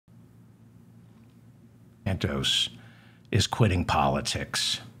Santos is quitting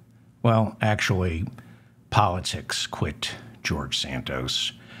politics. Well, actually, politics quit George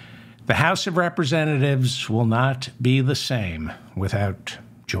Santos. The House of Representatives will not be the same without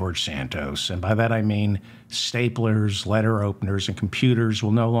George Santos. And by that I mean staplers, letter openers, and computers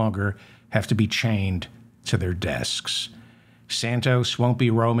will no longer have to be chained to their desks. Santos won't be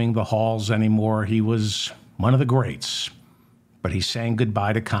roaming the halls anymore. He was one of the greats. But he's saying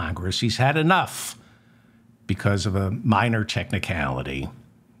goodbye to Congress. He's had enough because of a minor technicality.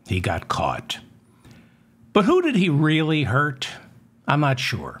 He got caught. But who did he really hurt? I'm not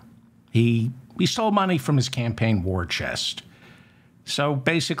sure. He stole money from his campaign war chest. So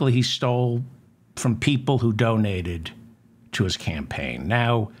basically he stole from people who donated to his campaign.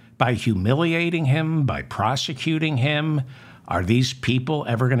 Now, by humiliating him, by prosecuting him, are these people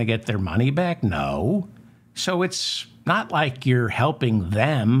ever going to get their money back? No. So it's not like you're helping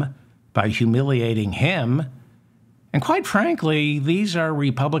them by humiliating him. And quite frankly, these are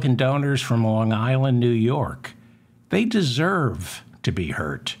Republican donors from Long Island, New York. They deserve to be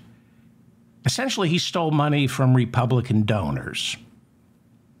hurt. Essentially, he stole money from Republican donors.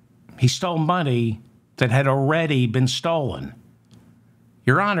 He stole money that had already been stolen.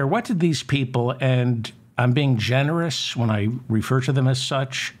 Your Honor, what did these people, and I'm being generous when I refer to them as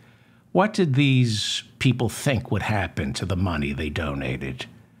such, what did these people think would happen to the money they donated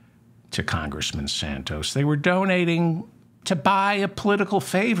to Congressman Santos? They were donating to buy a political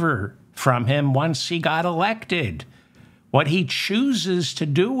favor from him once he got elected. What he chooses to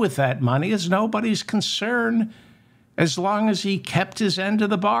do with that money is nobody's concern as long as he kept his end of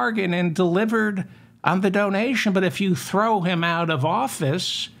the bargain and delivered on the donation. But if you throw him out of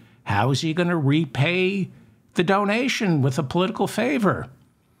office, how is he going to repay the donation with a political favor?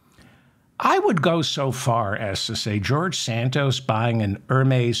 I would go so far as to say George Santos buying an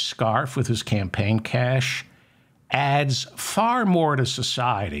Hermes scarf with his campaign cash adds far more to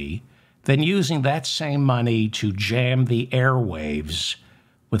society than using that same money to jam the airwaves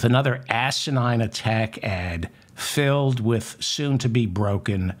with another asinine attack ad filled with soon-to-be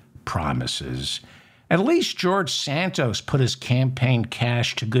broken promises. At least George Santos put his campaign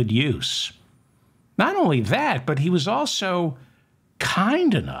cash to good use. Not only that, but he was also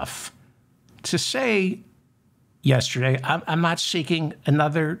kind enough to say yesterday, I'm not seeking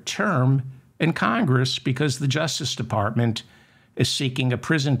another term in Congress because the Justice Department is seeking a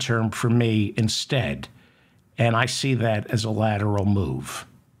prison term for me instead. And I see that as a lateral move.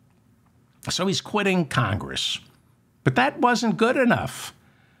 So he's quitting Congress. But that wasn't good enough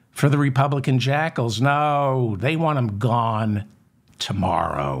for the Republican jackals. No, they want him gone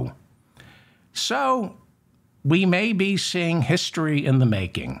tomorrow. So we may be seeing history in the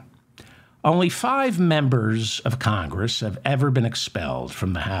making. Only 5 members of Congress have ever been expelled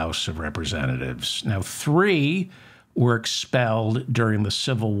from the House of Representatives. Now, 3 were expelled during the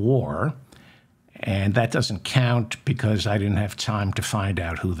Civil War, and that doesn't count because I didn't have time to find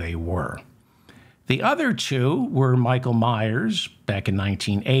out who they were. The other 2 were Michael Myers back in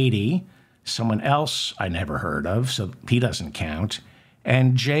 1980, someone else I never heard of, so he doesn't count,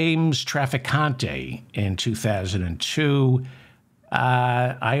 and James Traficante in 2002.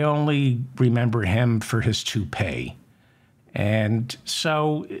 I only remember him for his toupee. And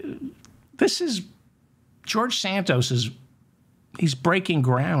so this is George Santos he's breaking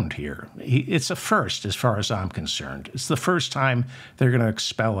ground here. It's a first as far as I'm concerned. It's the first time they're going to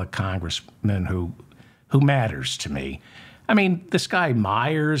expel a congressman who matters to me. I mean, this guy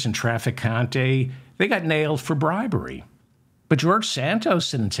Myers and Traficante, they got nailed for bribery. But George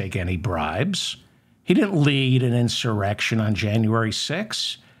Santos didn't take any bribes. He didn't lead an insurrection on January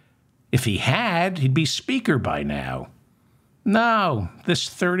 6th. If he had, he'd be Speaker by now. No, this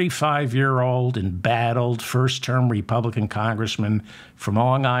 35-year-old embattled first-term Republican congressman from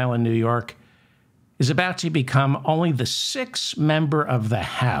Long Island, New York, is about to become only the 6th member of the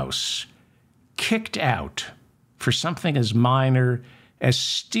House kicked out for something as minor as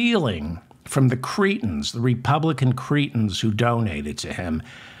stealing from the cretins, the Republican cretins who donated to him.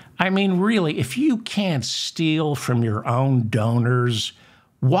 I mean, really, if you can't steal from your own donors,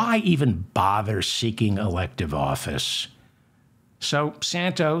 why even bother seeking elective office? So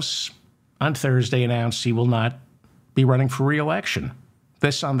Santos, on Thursday, announced he will not be running for re-election.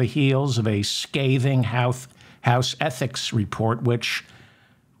 This on the heels of a scathing House ethics report, which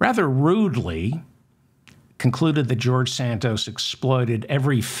rather rudely concluded that George Santos exploited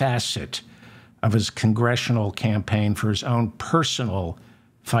every facet of his congressional campaign for his own personal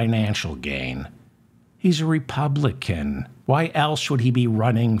financial gain. He's a Republican. Why else would he be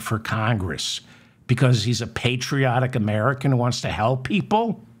running for Congress? Because he's a patriotic American who wants to help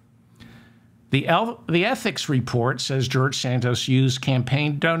people? The ethics report says George Santos used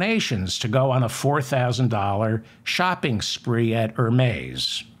campaign donations to go on a $4,000 shopping spree at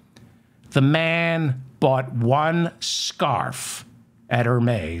Hermes. The man bought one scarf at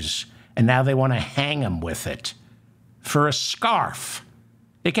Hermes, and now they want to hang him with it. For a scarf.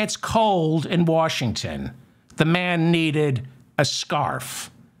 It gets cold in Washington. The man needed a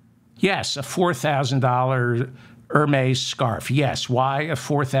scarf. Yes, a $4,000 Hermes scarf. Yes, why a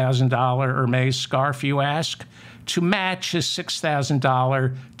 $4,000 Hermes scarf, you ask? To match his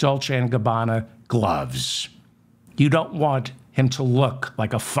 $6,000 Dolce & Gabbana gloves. You don't want him to look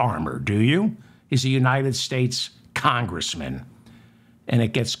like a farmer, do you? He's a United States congressman, and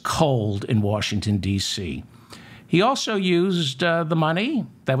it gets cold in Washington, D.C. He also used the money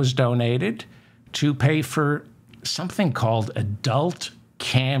that was donated to pay for something called adult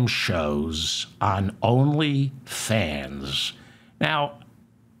cam shows on OnlyFans. Now,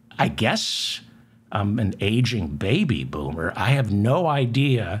 I guess I'm an aging baby boomer. I have no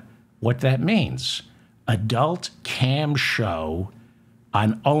idea what that means. Adult cam show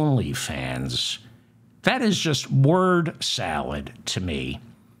on OnlyFans. That is just word salad to me.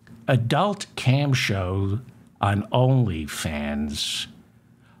 Adult cam show on OnlyFans.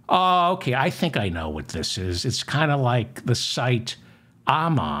 Oh, okay, I think I know what this is. It's kind of like the site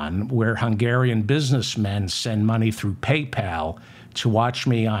I'm on, where Hungarian businessmen send money through PayPal to watch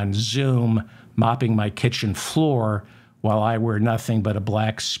me on Zoom mopping my kitchen floor while I wear nothing but a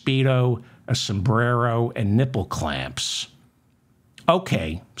black Speedo, a sombrero, and nipple clamps.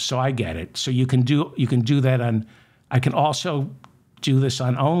 Okay, so I get it. So you can do that on, I can also do this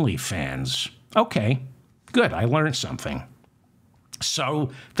on OnlyFans. Okay, good, I learned something. So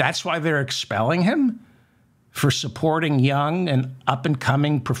that's why they're expelling him? For supporting young and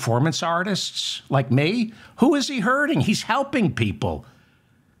up-and-coming performance artists like me? Who is he hurting? He's helping people.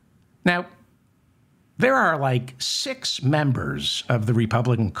 Now, there are like 6 members of the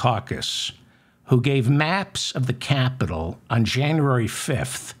Republican caucus who gave maps of the Capitol on January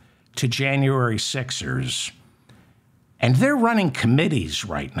 5th to January 6ers. And they're running committees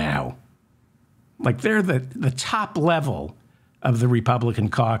right now. Like they're the top level of the Republican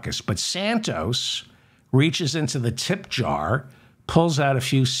caucus. But Santos reaches into the tip jar, pulls out a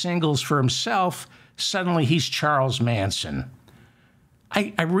few singles for himself. Suddenly he's Charles Manson.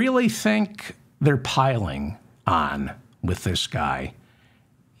 I really think they're piling on with this guy.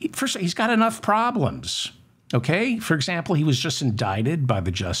 First, he's got enough problems, okay? For example, he was just indicted by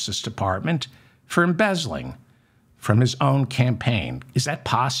the Justice Department for embezzling from his own campaign. Is that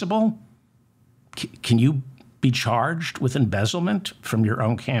possible? Can you be charged with embezzlement from your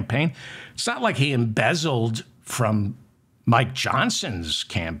own campaign? It's not like he embezzled from Mike Johnson's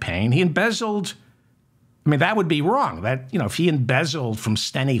campaign. He embezzled, I mean, that would be wrong. That, you know, if he embezzled from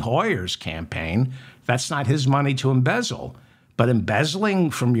Steny Hoyer's campaign, that's not his money to embezzle. But embezzling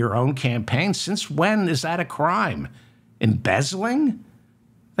from your own campaign, since when is that a crime? Embezzling?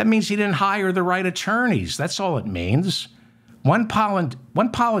 That means he didn't hire the right attorneys. That's all it means. One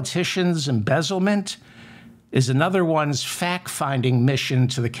politician's embezzlement is another one's fact-finding mission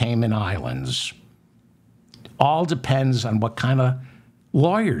to the Cayman Islands. All depends on what kind of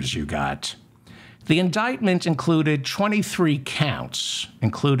lawyers you got. The indictment included 23 counts,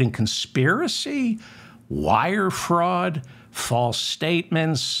 including conspiracy, wire fraud, false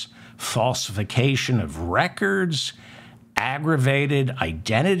statements, falsification of records, aggravated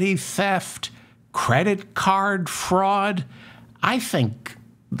identity theft, credit card fraud. I think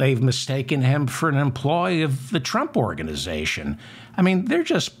they've mistaken him for an employee of the Trump organization. I mean, they're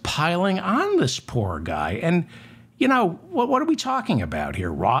just piling on this poor guy. And, you know, what are we talking about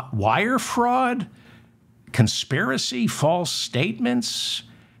here? Wire fraud? Conspiracy? False statements?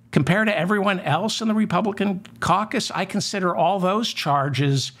 Compared to everyone else in the Republican caucus, I consider all those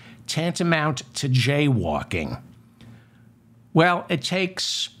charges tantamount to jaywalking. Well, it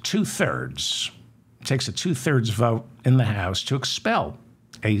takes 2/3. It takes a 2/3 vote in the House to expel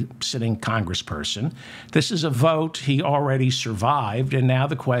a sitting congressperson. This is a vote he already survived, and now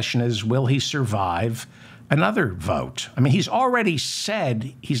the question is, will he survive another vote? I mean, he's already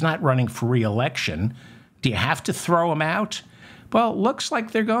said he's not running for re-election. Do you have to throw him out? Well, it looks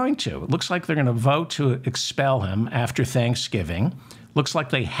like they're going to. It looks like they're going to vote to expel him after Thanksgiving. Looks like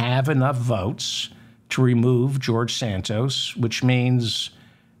they have enough votes to remove George Santos, which means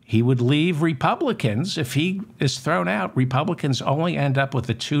he would leave Republicans. If he is thrown out, Republicans only end up with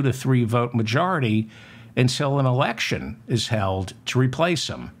a 2 to 3 vote majority until an election is held to replace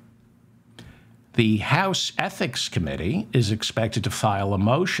him. The House Ethics Committee is expected to file a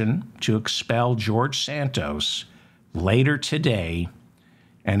motion to expel George Santos later today.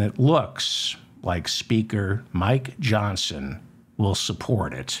 And it looks like Speaker Mike Johnson will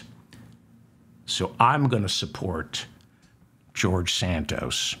support it. So I'm going to support George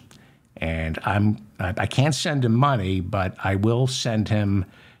Santos. And I can't send him money, but I will send him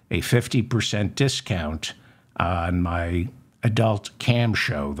a 50% discount on my adult cam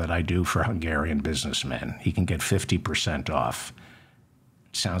show that I do for Hungarian businessmen. He can get 50% off.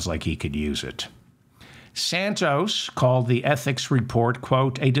 Sounds like he could use it. Santos called the ethics report,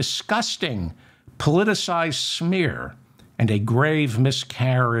 quote, a disgusting, politicized smear and a grave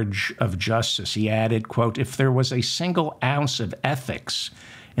miscarriage of justice. He added, quote, if there was a single ounce of ethics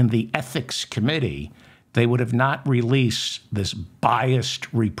in the ethics committee, they would have not released this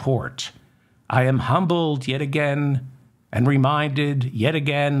biased report. I am humbled yet again and reminded yet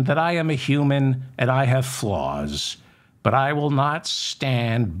again that I am a human and I have flaws, but I will not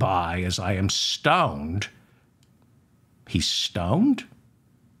stand by as I am stoned. He's stoned?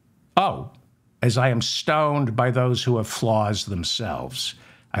 Oh, as I am stoned by those who have flaws themselves.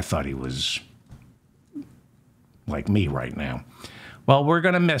 I thought he was like me right now. Well, we're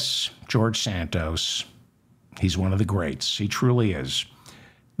going to miss George Santos. He's one of the greats. He truly is.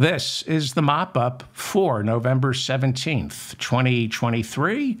 This is the mop-up for November 17th,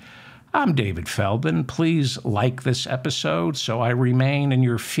 2023. I'm David Feldman. Please like this episode so I remain in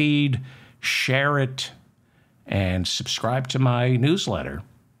your feed, share it, and subscribe to my newsletter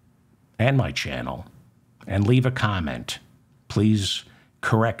and my channel, and leave a comment. Please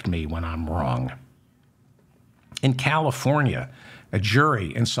correct me when I'm wrong. In California, a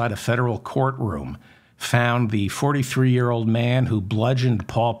jury inside a federal courtroom found the 43-year-old man who bludgeoned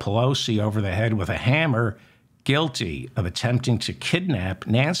Paul Pelosi over the head with a hammer guilty of attempting to kidnap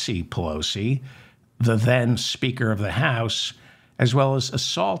Nancy Pelosi, the then Speaker of the House, as well as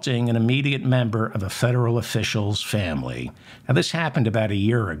assaulting an immediate member of a federal official's family. Now, this happened about a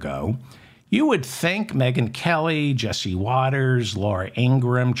year ago. You would think Megyn Kelly, Jesse Waters, Laura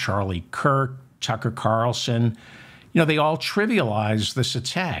Ingraham, Charlie Kirk, Tucker Carlson, they all trivialized this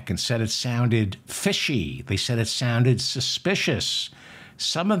attack and said it sounded fishy. They said it sounded suspicious.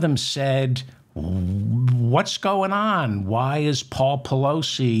 Some of them said, what's going on? Why is Paul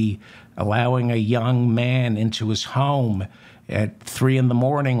Pelosi allowing a young man into his home at 3 in the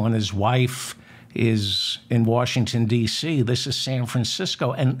morning when his wife is in Washington, D.C.? This is San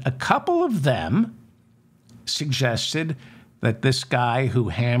Francisco. And a couple of them suggested that this guy who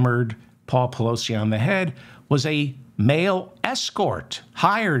hammered Paul Pelosi on the head was a male escort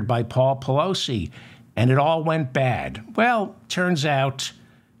hired by Paul Pelosi, and it all went bad. Well, turns out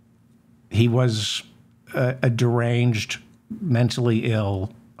he was a deranged, mentally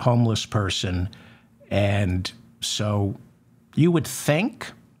ill, homeless person, and so you would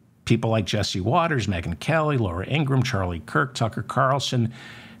think people like Jesse Waters, Megyn Kelly, Laura Ingraham, Charlie Kirk, Tucker Carlson,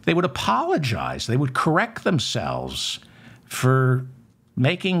 they would apologize. They would correct themselves for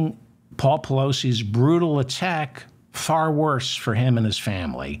making Paul Pelosi's brutal attack far worse for him and his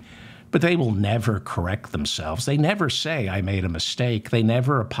family. But they will never correct themselves. They never say, I made a mistake. They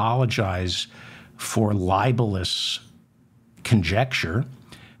never apologize for libelous conjecture,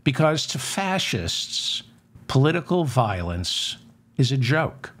 because to fascists, political violence is a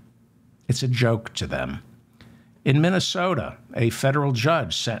joke. It's a joke to them. In Minnesota, a federal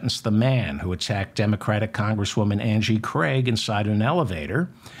judge sentenced the man who attacked Democratic Congresswoman Angie Craig inside an elevator.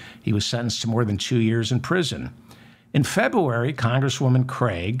 He was sentenced to more than 2 years in prison. In February, Congresswoman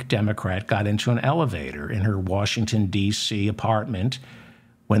Craig, Democrat, got into an elevator in her Washington, D.C. apartment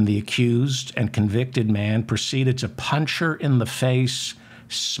when the accused and convicted man proceeded to punch her in the face,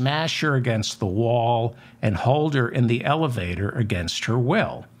 smash her against the wall, and hold her in the elevator against her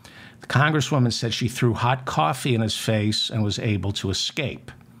will. The Congresswoman said she threw hot coffee in his face and was able to escape.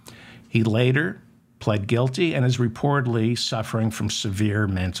 He later pled guilty and is reportedly suffering from severe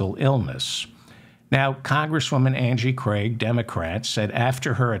mental illness. Now, Congresswoman Angie Craig, Democrat, said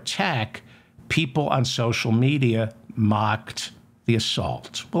after her attack, people on social media mocked the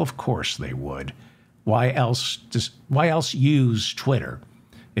assault. Well, of course they would. Why else use Twitter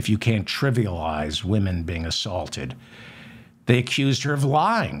if you can't trivialize women being assaulted? They accused her of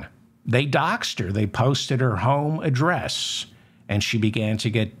lying. They doxed her. They posted her home address, and she began to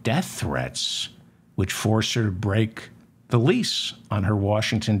get death threats, which forced her to break the lease on her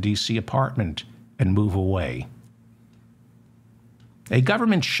Washington, D.C. apartment and move away. A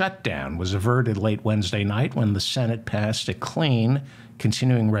government shutdown was averted late Wednesday night when the Senate passed a clean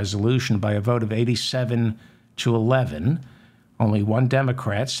continuing resolution by a vote of 87 to 11. Only one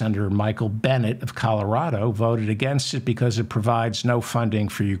Democrat, Senator Michael Bennet of Colorado, voted against it because it provides no funding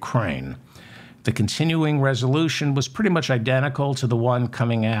for Ukraine. The continuing resolution was pretty much identical to the one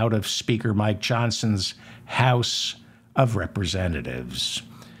coming out of Speaker Mike Johnson's House of Representatives.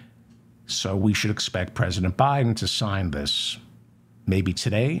 So we should expect President Biden to sign this maybe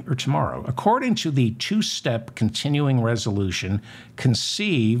today or tomorrow. According to the two-step continuing resolution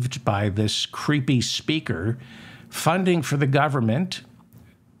conceived by this creepy speaker, funding for the government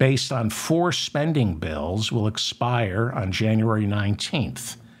based on 4 spending bills will expire on January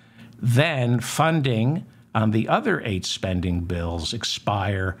 19th. Then funding on the other 8 spending bills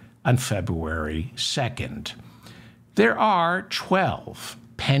expire on February 2nd. There are 12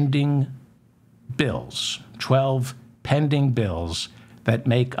 pending bills, 12 pending bills that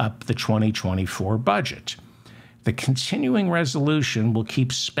make up the 2024 budget. The continuing resolution will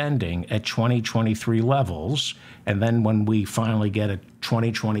keep spending at 2023 levels, and then when we finally get a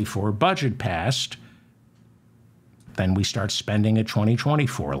 2024 budget passed, then we start spending at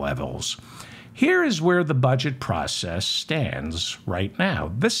 2024 levels. Here is where the budget process stands right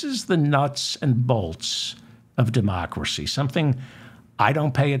now. This is the nuts and bolts of democracy, something I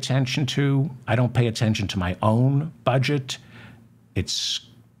don't pay attention to. I don't pay attention to my own budget. It's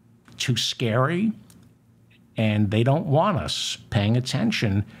too scary, and they don't want us paying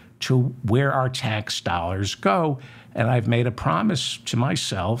attention to where our tax dollars go. And I've made a promise to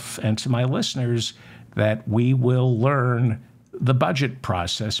myself and to my listeners that we will learn the budget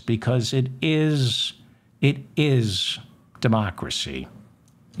process because it is democracy.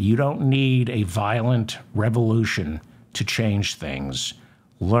 You don't need a violent revolution to change things.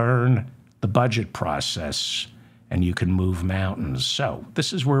 Learn the budget process and you can move mountains. So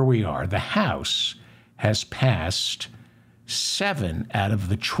this is where we are. The House has passed 7 out of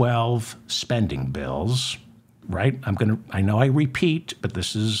the 12 spending bills, right? I know I repeat, but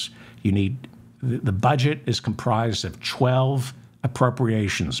this is, the budget is comprised of 12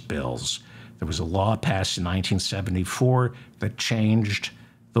 appropriations bills. There was a law passed in 1974 that changed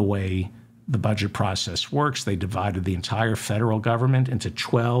the way the budget process works. They divided the entire federal government into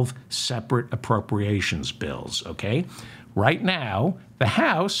 12 separate appropriations bills, okay? Right now, the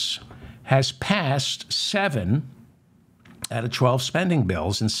House has passed 7 out of 12 spending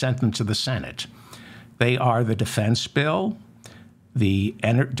bills and sent them to the Senate. They are the defense bill, the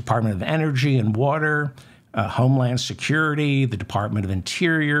Department of Energy and Water, Homeland Security, the Department of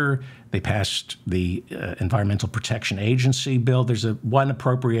Interior. They passed the Environmental Protection Agency bill. There's one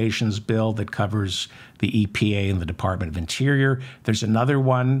appropriations bill that covers the EPA and the Department of Interior. There's another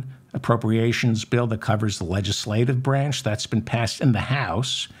one appropriations bill that covers the legislative branch. That's been passed in the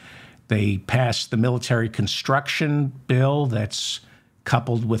House. They passed the military construction bill that's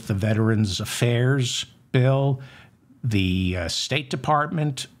coupled with the Veterans Affairs bill. The State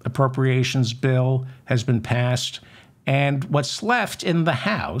Department appropriations bill has been passed. And what's left in the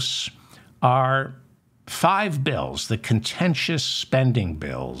House are 5 bills, the contentious spending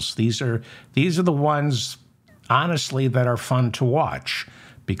bills. These are the ones, honestly, that are fun to watch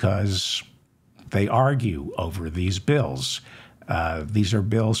because they argue over these bills. These are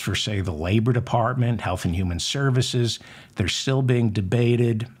bills for, say, the Labor Department, Health and Human Services. They're still being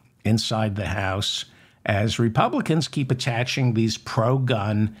debated inside the House as Republicans keep attaching these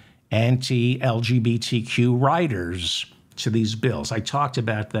pro-gun, anti-LGBTQ riders to these bills. I talked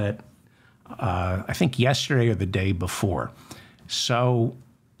about that, I think, yesterday or the day before. So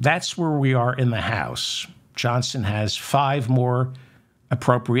that's where we are in the House. Johnson has 5 more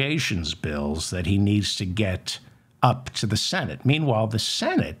appropriations bills that he needs to get up to the Senate. Meanwhile, the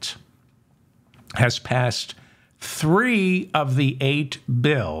Senate has passed 3 of the 8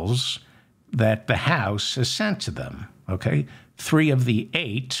 bills that the House has sent to them, okay? 3 of the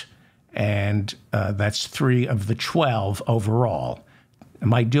 8, and that's 3 of the 12 overall.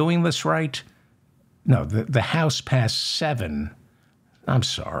 Am I doing this right? No, the House passed 7. I'm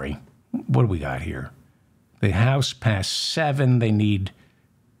sorry. What do we got here? The House passed 7. They need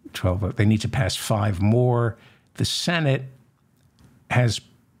 12. They need to pass 5 more. The Senate has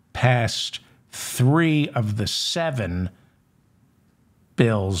passed 3 of the 7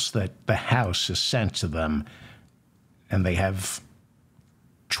 bills that the House has sent to them, and they have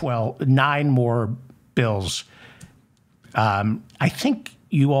 9 more bills. I think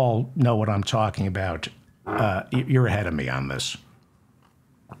you all know what I'm talking about. You're ahead of me on this.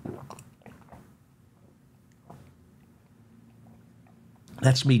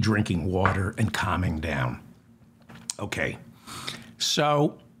 That's me drinking water and calming down. Okay,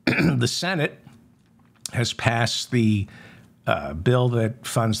 so the Senate has passed the bill that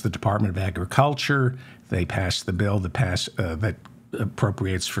funds the Department of Agriculture. They passed the bill that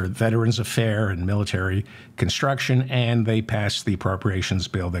appropriates for Veterans Affairs and military construction, and they passed the appropriations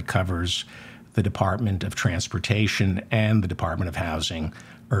bill that covers the Department of Transportation and the Department of Housing,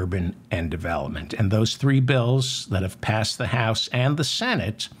 Urban and Development. And those three bills that have passed the House and the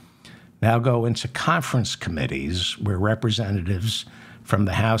Senate now go into conference committees where representatives from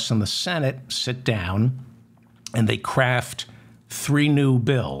the House and the Senate sit down and they craft three new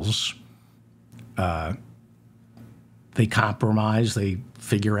bills. They compromise, they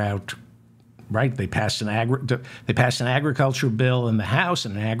figure out, right? They passed an agriculture bill in the House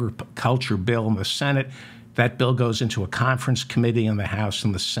and an agriculture bill in the Senate. That bill goes into a conference committee in the House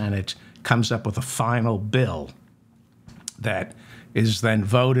and the Senate, comes up with a final bill that is then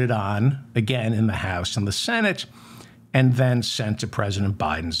voted on again in the House and the Senate, and then sent to President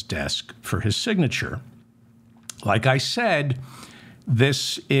Biden's desk for his signature. Like I said,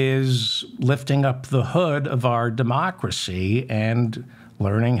 this is lifting up the hood of our democracy and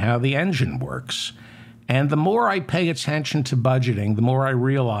learning how the engine works. And the more I pay attention to budgeting, the more I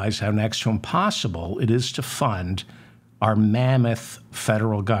realize how next to impossible it is to fund our mammoth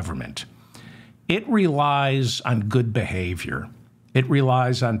federal government. It relies on good behavior. It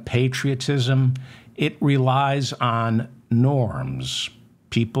relies on patriotism. It relies on norms,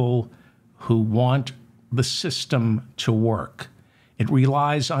 people who want the system to work. It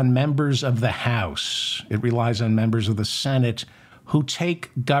relies on members of the House. It relies on members of the Senate who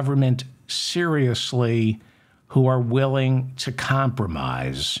take government seriously, who are willing to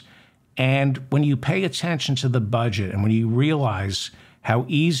compromise. And when you pay attention to the budget and when you realize how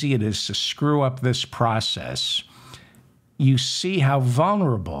easy it is to screw up this process, you see how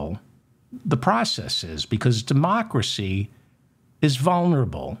vulnerable the process is, because democracy is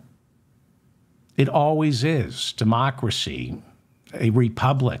vulnerable. It always is. Democracy, a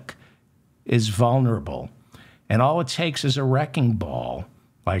republic, is vulnerable. And all it takes is a wrecking ball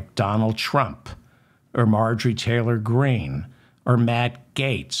like Donald Trump or Marjorie Taylor Greene or Matt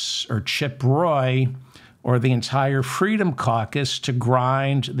Gaetz or Chip Roy or the entire Freedom Caucus to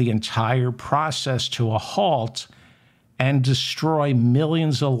grind the entire process to a halt and destroy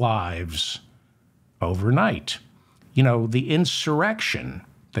millions of lives overnight. You know, the insurrection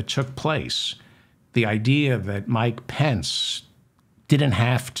that took place, the idea that Mike Pence didn't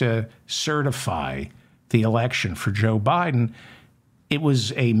have to certify the election for Joe Biden, it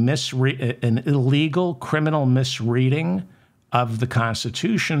was an illegal criminal misreading of the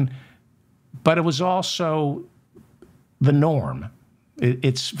Constitution, but it was also the norm.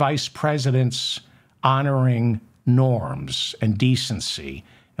 It's vice presidents honoring norms and decency.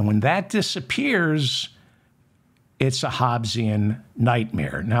 And when that disappears, it's a Hobbesian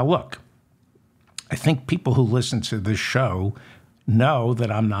nightmare. Now, look, I think people who listen to this show know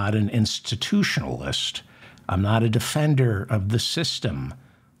that I'm not an institutionalist. I'm not a defender of the system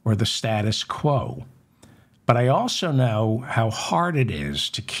or the status quo. But I also know how hard it is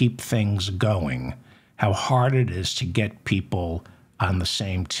to keep things going, how hard it is to get people on the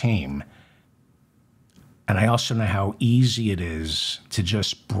same team. And I also know how easy it is to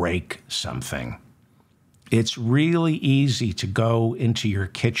just break something. It's really easy to go into your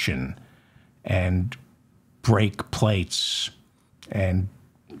kitchen and break plates and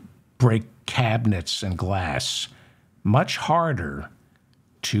break cabinets and glass. Much harder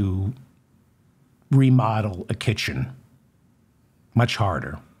to remodel a kitchen. Much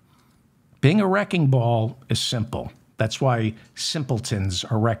harder. Being a wrecking ball is simple. That's why simpletons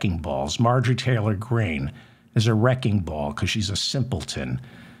are wrecking balls. Marjorie Taylor Greene is a wrecking ball because she's a simpleton.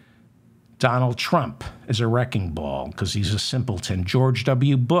 Donald Trump is a wrecking ball because he's a simpleton. George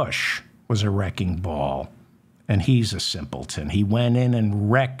W. Bush was a wrecking ball, and he's a simpleton. He went in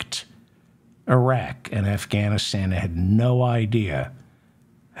and wrecked Iraq and Afghanistan and had no idea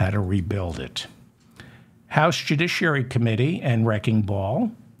how to rebuild it. House Judiciary Committee and wrecking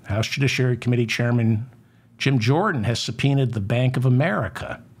ball. House Judiciary Committee Chairman Jim Jordan has subpoenaed the Bank of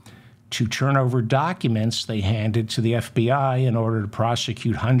America to turn over documents they handed to the FBI in order to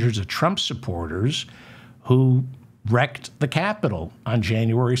prosecute hundreds of Trump supporters who wrecked the Capitol on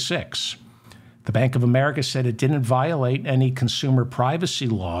January 6. The Bank of America said it didn't violate any consumer privacy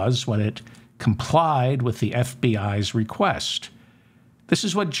laws when it complied with the FBI's request. This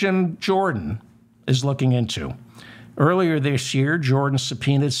is what Jim Jordan is looking into. Earlier this year, Jordan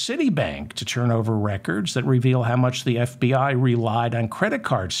subpoenaed Citibank to turn over records that reveal how much the FBI relied on credit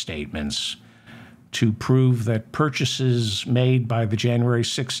card statements to prove that purchases made by the January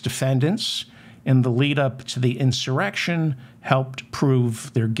 6 defendants in the lead up to the insurrection helped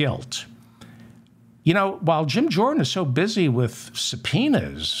prove their guilt. You know, while Jim Jordan is so busy with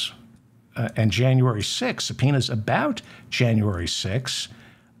subpoenas and January 6, subpoenas about January 6,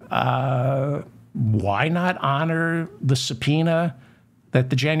 why not honor the subpoena that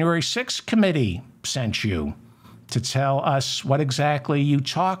the January 6th committee sent you to tell us what exactly you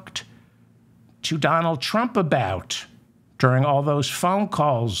talked to Donald Trump about during all those phone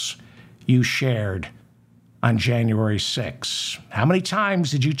calls you shared on January 6th. How many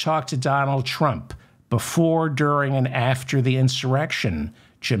times did you talk to Donald Trump before, during, and after the insurrection,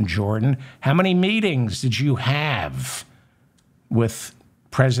 Jim Jordan? How many meetings did you have with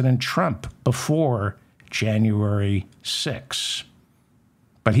President Trump before January 6th?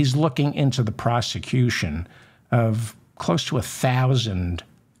 But he's looking into the prosecution of close to 1,000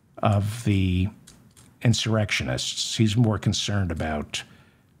 of the insurrectionists. He's more concerned about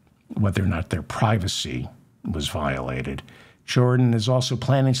whether or not their privacy was violated. Jordan is also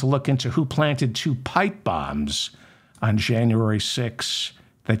planning to look into who planted 2 pipe bombs on January 6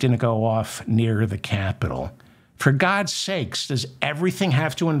 that didn't go off near the Capitol. For God's sakes, does everything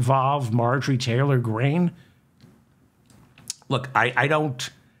have to involve Marjorie Taylor Greene? Look, I don't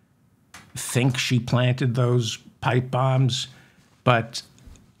think she planted those pipe bombs, but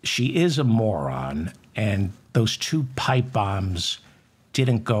she is a moron, and those 2 pipe bombs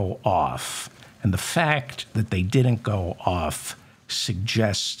didn't go off. And the fact that they didn't go off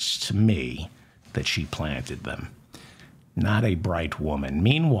suggests to me that she planted them. Not a bright woman.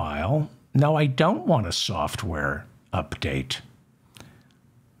 Meanwhile, no, I don't want a software update.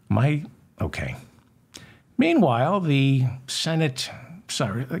 Okay. Meanwhile, the Senate,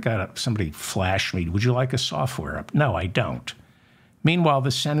 sorry, I got somebody flash me. Would you like a software up? No, I don't. Meanwhile,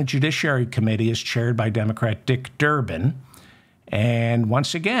 the Senate Judiciary Committee is chaired by Democrat Dick Durbin. And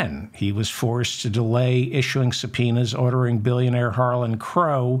once again, he was forced to delay issuing subpoenas ordering billionaire Harlan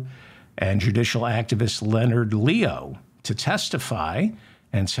Crow and judicial activist Leonard Leo to testify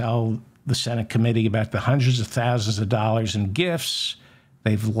and tell the Senate committee about the hundreds of thousands of dollars in gifts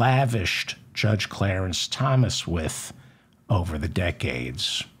they've lavished Judge Clarence Thomas with over the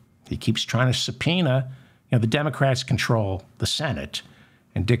decades. He keeps trying to subpoena. You know, the Democrats control the Senate,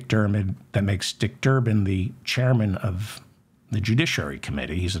 and Dick Durbin, that makes Dick Durbin the chairman of the Judiciary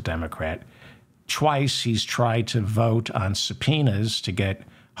Committee. He's a Democrat. Twice he's tried to vote on subpoenas to get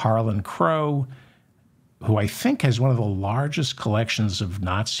Harlan Crow, who I think has one of the largest collections of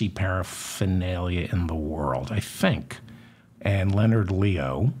Nazi paraphernalia in the world, I think, and Leonard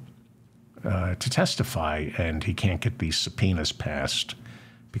Leo to testify, and he can't get these subpoenas passed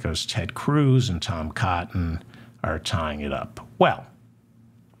because Ted Cruz and Tom Cotton are tying it up. Well,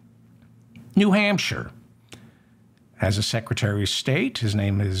 New Hampshire has a Secretary of State. His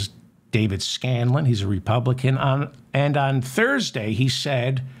name is David Scanlon. He's a Republican. And on Thursday, he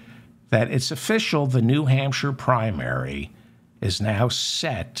said that it's official, the New Hampshire primary is now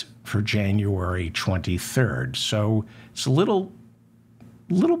set for January 23rd. So it's a little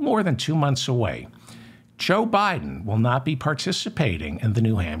more than 2 months away. Joe Biden will not be participating in the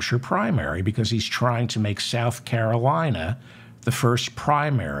New Hampshire primary because he's trying to make South Carolina the first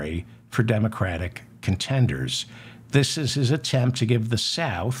primary for Democratic contenders. This is his attempt to give the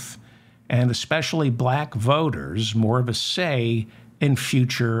South, and especially black voters, more of a say in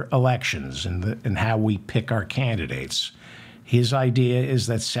future elections and how we pick our candidates. His idea is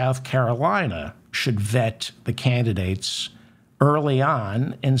that South Carolina should vet the candidates early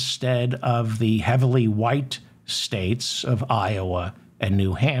on instead of the heavily white states of Iowa and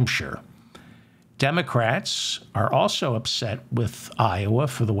New Hampshire. Democrats are also upset with Iowa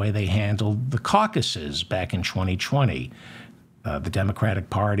for the way they handled the caucuses back in 2020. The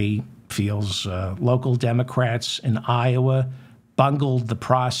Democratic Party feels local Democrats in Iowa bungled the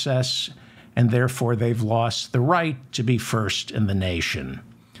process, and therefore they've lost the right to be first in the nation.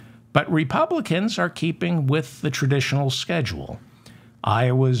 But Republicans are keeping with the traditional schedule.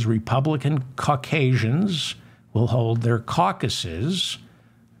 Iowa's Republican Caucasians will hold their caucuses,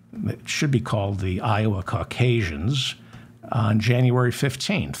 it should be called the Iowa Caucasians, on January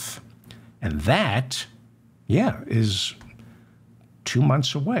 15th. And that, is 2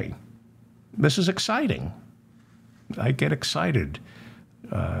 months away. This is exciting. I get excited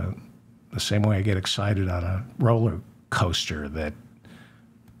the same way I get excited on a roller coaster that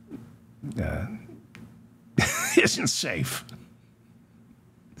isn't safe.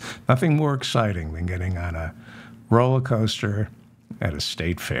 Nothing more exciting than getting on a roller coaster at a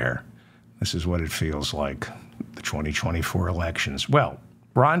state fair. This is what it feels like, the 2024 elections. Well,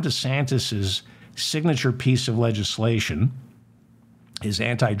 Ron DeSantis' signature piece of legislation, his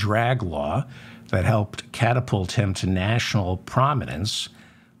anti-drag law that helped catapult him to national prominence,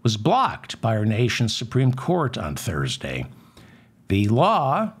 was blocked by our nation's Supreme Court on Thursday. The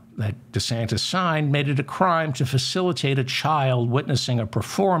law that DeSantis signed made it a crime to facilitate a child witnessing a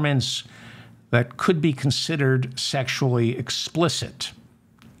performance that could be considered sexually explicit.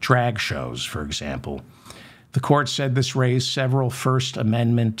 drag shows, for example. The court said this raised several First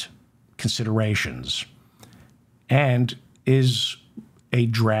Amendment considerations. And is a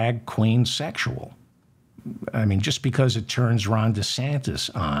drag queen sexual? I mean, just because it turns Ron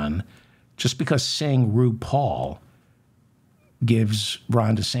DeSantis on, just because saying RuPaul gives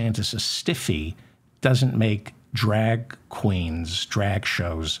Ron DeSantis a stiffy doesn't make drag queens, drag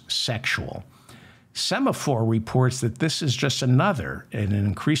shows sexual. Semaphore reports that this is just another in an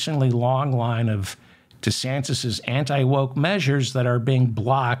increasingly long line of DeSantis's anti-woke measures that are being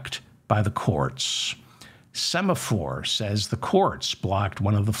blocked by the courts. Semaphore says the courts blocked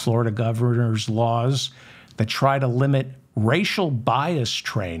one of the Florida governor's laws that try to limit racial bias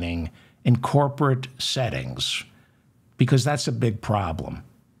training in corporate settings, because that's a big problem.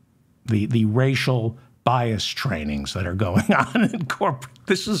 The racial bias trainings that are going on in corporate.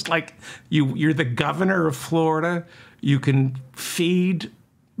 This is like you're the governor of Florida. You can feed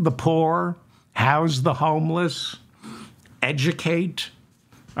the poor, house the homeless, educate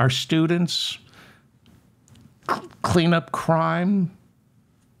our students, clean up crime,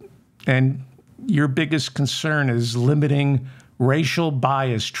 and your biggest concern is limiting racial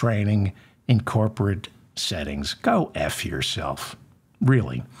bias training in corporate settings. Go F yourself,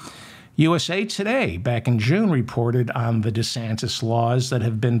 really. USA Today back in June reported on the DeSantis laws that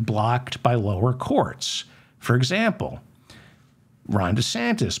have been blocked by lower courts. For example, Ron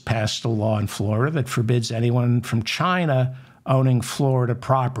DeSantis passed a law in Florida that forbids anyone from China owning Florida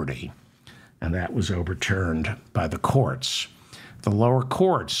property, and that was overturned by the courts. The lower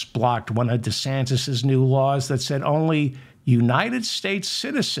courts blocked one of DeSantis's new laws that said only United States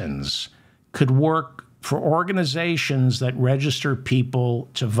citizens could work for organizations that register people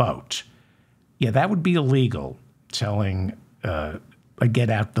to vote. Yeah, that would be illegal, telling a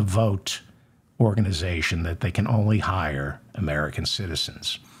Get Out the Vote organization that they can only hire American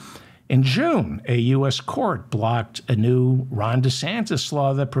citizens. In June, a U.S. court blocked a new Ron DeSantis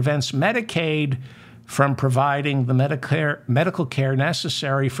law that prevents Medicaid from providing the medical care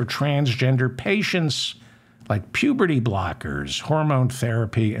necessary for transgender patients, like puberty blockers, hormone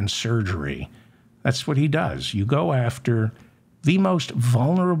therapy, and surgery. That's what he does. You go after the most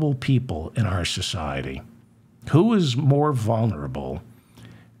vulnerable people in our society. Who is more vulnerable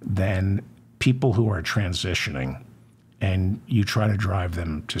than people who are transitioning, and you try to drive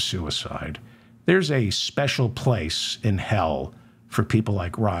them to suicide? There's a special place in hell for people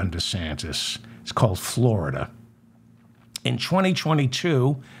like Ron DeSantis. It's called Florida. In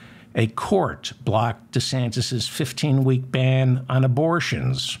 2022, a court blocked DeSantis's 15-week ban on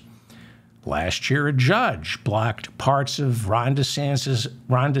abortions. Last year, a judge blocked parts of Ron DeSantis's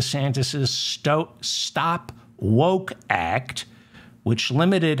Stop Woke Act, which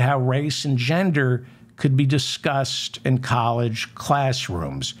limited how race and gender could be discussed in college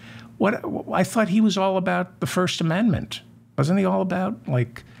classrooms. I thought he was all about the First Amendment. Wasn't he all about,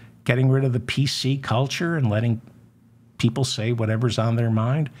 like, getting rid of the PC culture and letting people say whatever's on their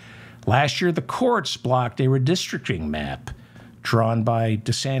mind? Last year, the courts blocked a redistricting map drawn by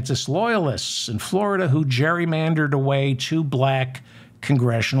DeSantis loyalists in Florida who gerrymandered away 2 black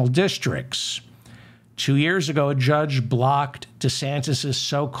congressional districts. 2 years ago, a judge blocked DeSantis's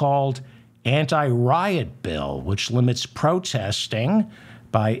so-called anti-riot bill, which limits protesting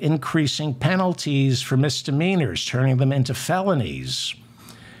by increasing penalties for misdemeanors, turning them into felonies.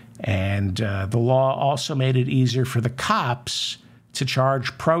 And the law also made it easier for the cops to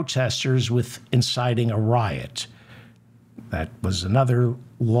charge protesters with inciting a riot. That was another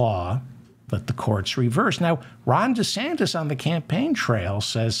law that the courts reversed. Now, Ron DeSantis on the campaign trail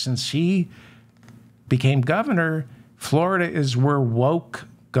says since he became governor, Florida is where woke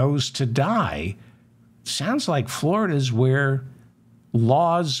goes to die. Sounds like Florida is where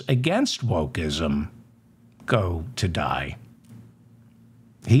laws against wokeism go to die.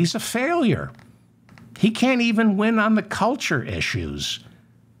 He's a failure. He can't even win on the culture issues.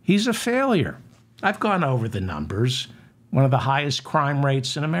 He's a failure. I've gone over the numbers. One of the highest crime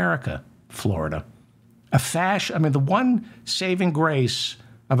rates in America, Florida. The one saving grace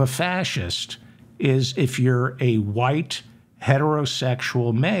of a fascist is if you're a white,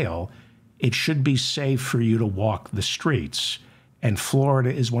 heterosexual male, it should be safe for you to walk the streets. And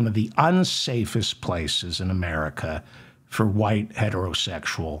Florida is one of the unsafest places in America for white,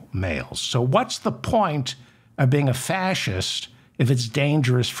 heterosexual males. So what's the point of being a fascist if it's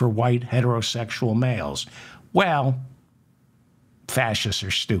dangerous for white, heterosexual males? Well, fascists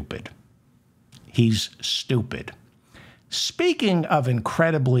are stupid. He's stupid. Speaking of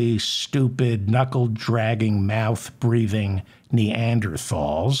incredibly stupid, knuckle-dragging, mouth-breathing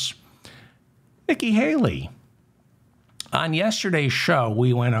Neanderthals, Nikki Haley On yesterday's show,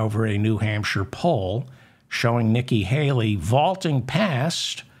 we went over a New Hampshire poll showing Nikki Haley vaulting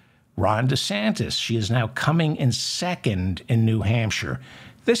past Ron DeSantis. She is now coming in second in New Hampshire.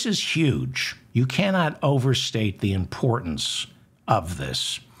 This is huge. You cannot overstate the importance of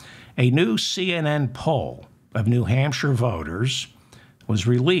this. A new CNN poll of New Hampshire voters was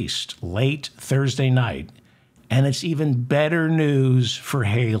released late Thursday night, and it's even better news for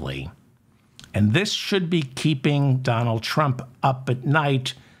Haley. And this should be keeping Donald Trump up at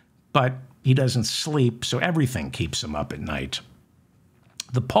night, but he doesn't sleep, so everything keeps him up at night.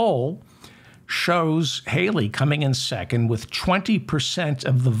 The poll shows Haley coming in second with 20%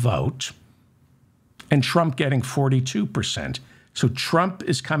 of the vote and Trump getting 42%. So Trump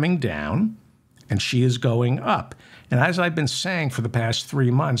is coming down and she is going up. And as I've been saying for the past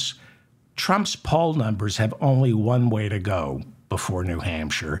 3 months, Trump's poll numbers have only one way to go before New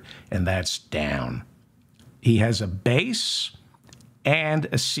Hampshire, and that's down. He has a base and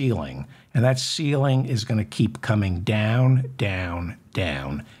a ceiling, and that ceiling is going to keep coming down, down,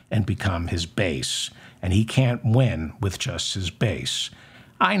 down, and become his base. And he can't win with just his base.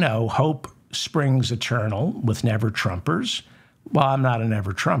 I know hope springs eternal with never-Trumpers. Well, I'm not a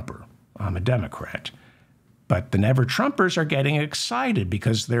never-Trumper. I'm a Democrat. But the never-Trumpers are getting excited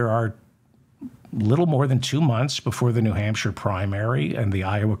because there are little more than 2 months before the New Hampshire primary and the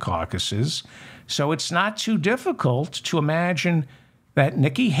Iowa caucuses. So it's not too difficult to imagine that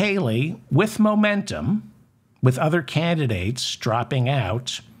Nikki Haley, with momentum, with other candidates dropping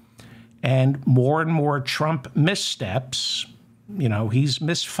out, and more Trump missteps, he's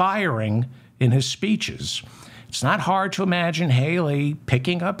misfiring in his speeches. It's not hard to imagine Haley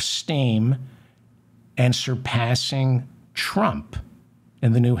picking up steam and surpassing Trump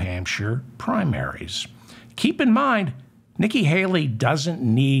in the New Hampshire primaries. Keep in mind, Nikki Haley doesn't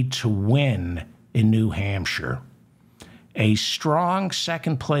need to win in New Hampshire. A strong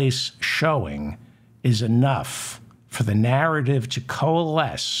second-place showing is enough for the narrative to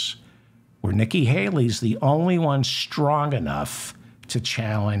coalesce where Nikki Haley's the only one strong enough to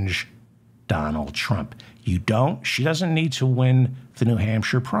challenge Donald Trump. She doesn't need to win the New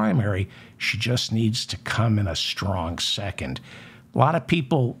Hampshire primary. She just needs to come in a strong second. A lot of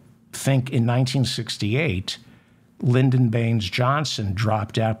people think in 1968, Lyndon Baines Johnson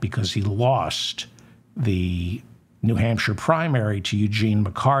dropped out because he lost the New Hampshire primary to Eugene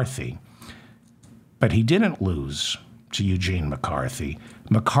McCarthy. But he didn't lose to Eugene McCarthy.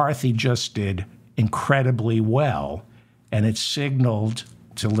 McCarthy just did incredibly well, and it signaled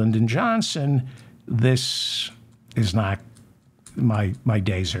to Lyndon Johnson, this is not, my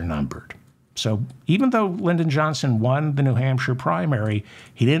days are numbered. So even though Lyndon Johnson won the New Hampshire primary,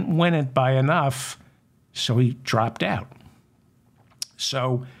 he didn't win it by enough, so he dropped out.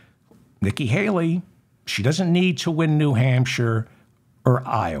 So Nikki Haley, she doesn't need to win New Hampshire or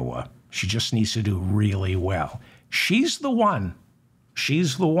Iowa. She just needs to do really well. She's the one.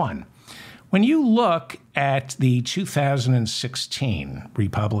 She's the one. When you look at the 2016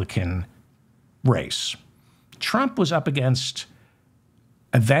 Republican race, Trump was up against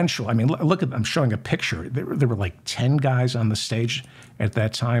eventually, I'm showing a picture. There were like 10 guys on the stage at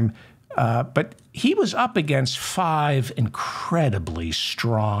that time. But he was up against 5 incredibly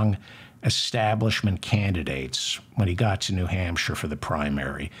strong establishment candidates when he got to New Hampshire for the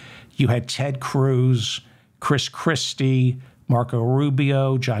primary. You had Ted Cruz, Chris Christie, Marco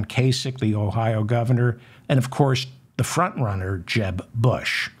Rubio, John Kasich, the Ohio governor, and of course, the frontrunner, Jeb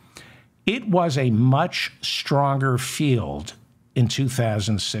Bush. It was a much stronger field in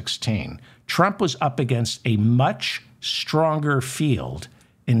 2016. Trump was up against a much stronger field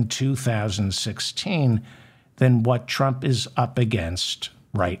in 2016 than what Trump is up against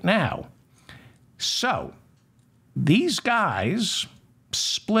right now. So these guys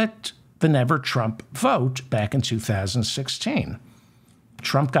split the never-Trump vote back in 2016.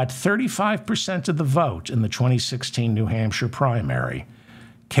 Trump got 35% of the vote in the 2016 New Hampshire primary.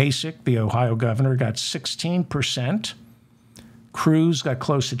 Kasich, the Ohio governor, got 16%. Cruz got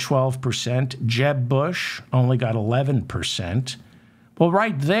close to 12%. Jeb Bush only got 11%. Well,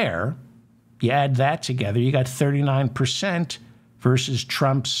 right there, you add that together, you got 39% versus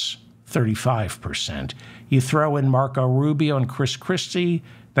Trump's 35%. You throw in Marco Rubio and Chris Christie,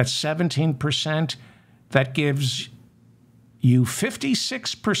 that's 17%. That gives you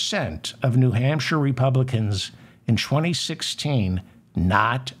 56% of New Hampshire Republicans in 2016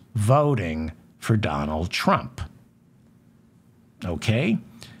 not voting for Donald Trump. Okay?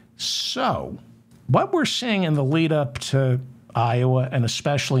 So, what we're seeing in the lead up to Iowa and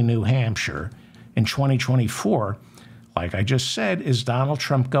especially New Hampshire in 2024, like I just said, is Donald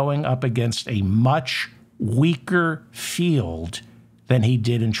Trump going up against a much weaker field than he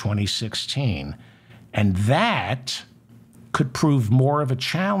did in 2016. And that could prove more of a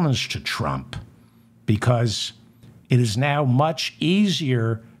challenge to Trump because it is now much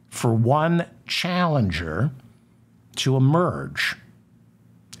easier for one challenger to emerge.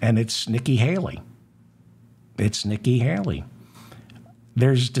 And it's Nikki Haley. It's Nikki Haley.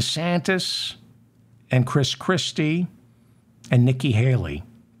 There's DeSantis and Chris Christie and Nikki Haley.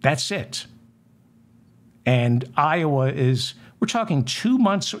 That's it. And Iowa is, we're talking 2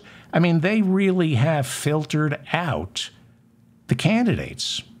 months. I mean, they really have filtered out the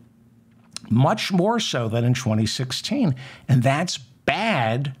candidates, much more so than in 2016. And that's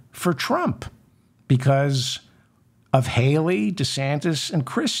bad for Trump because of Haley, DeSantis, and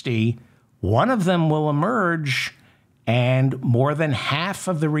Christie. One of them will emerge, and more than half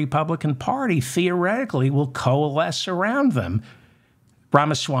of the Republican Party theoretically will coalesce around them.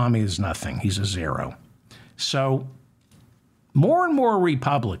 Ramaswamy is nothing. He's a zero. So more and more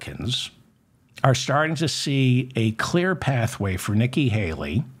Republicans are starting to see a clear pathway for Nikki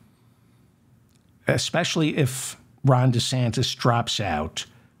Haley, especially if Ron DeSantis drops out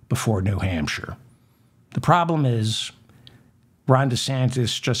before New Hampshire. The problem is Ron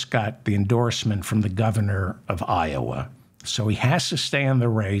DeSantis just got the endorsement from the governor of Iowa, so he has to stay in the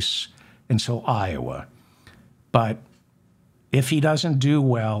race until Iowa. But if he doesn't do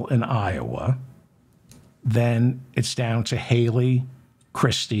well in Iowa, then it's down to Haley,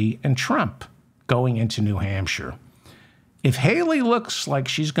 Christie, and Trump going into New Hampshire. If Haley looks like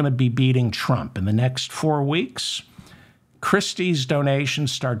she's going to be beating Trump in the next 4 weeks, Christie's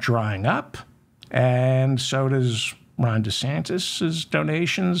donations start drying up, and so does Ron DeSantis'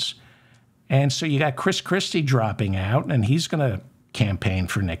 donations. And so you got Chris Christie dropping out, and he's going to campaign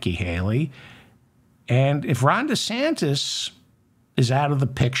for Nikki Haley. And if Ron DeSantis is out of the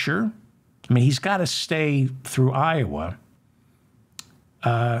picture, I mean, he's got to stay through Iowa.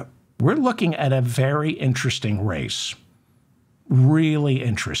 We're looking at a very interesting race. Really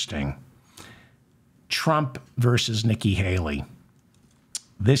interesting. Trump versus Nikki Haley.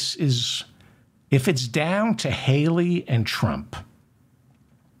 This is, if it's down to Haley and Trump,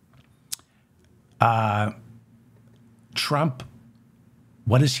 Trump,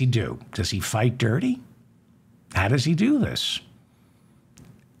 what does he do? Does he fight dirty? How does he do this?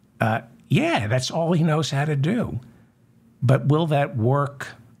 Yeah, that's all he knows how to do. But will that work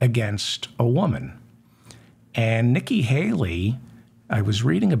against a woman? And Nikki Haley, I was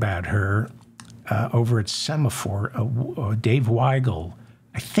reading about her over at Semaphore. Dave Weigel,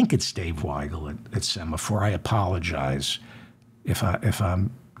 I think it's Dave Weigel at Semaphore. I apologize if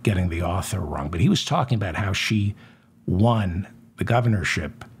I'm getting the author wrong. But he was talking about how she won the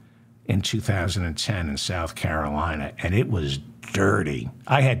governorship in 2010 in South Carolina, and it was dirty.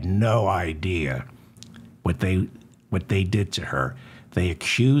 I had no idea what they did to her. They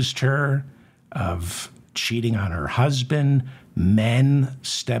accused her of cheating on her husband. Men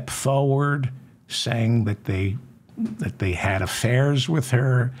stepped forward saying that they had affairs with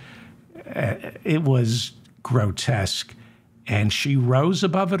her. It was grotesque, and she rose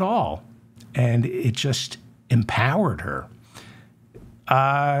above it all, and it just empowered her.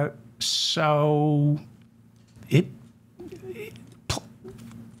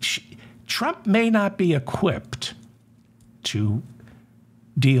 Trump may not be equipped to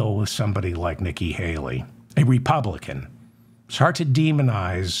deal with somebody like Nikki Haley, a Republican. It's hard to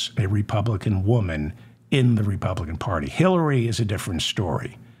demonize a Republican woman in the Republican Party. Hillary is a different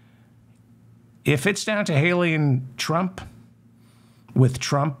story. If it's down to Haley and Trump, with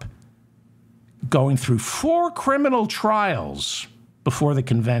Trump going through 4 criminal trials before the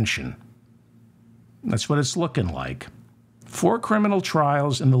convention, that's what it's looking like. 4 criminal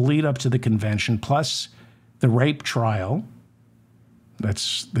trials in the lead up to the convention, plus the rape trial.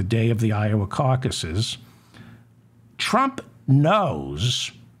 That's the day of the Iowa caucuses. Trump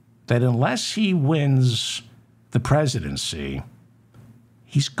knows that unless he wins the presidency,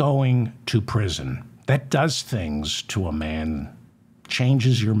 he's going to prison. That does things to a man,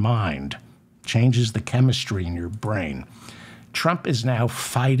 changes your mind, changes the chemistry in your brain. Trump is now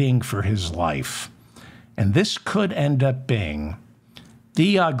fighting for his life. And this could end up being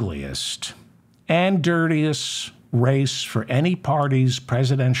the ugliest and dirtiest race for any party's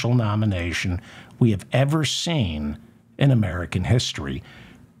presidential nomination we have ever seen in American history.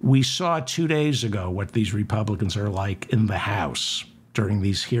 We saw 2 days ago what these Republicans are like in the House during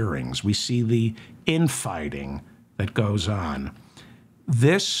these hearings. We see the infighting that goes on.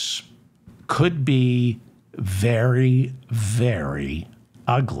 This could be very, very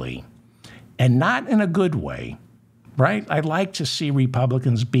ugly, and not in a good way, right? I'd like to see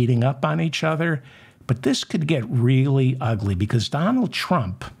Republicans beating up on each other, But this could get really ugly because Donald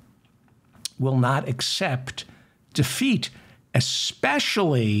Trump will not accept defeat,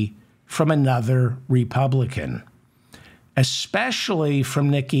 especially from another Republican, especially from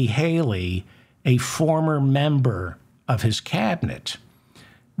Nikki Haley, a former member of his cabinet.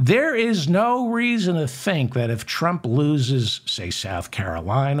 There is no reason to think that if Trump loses, say, South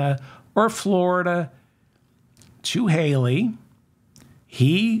Carolina or Florida to Haley,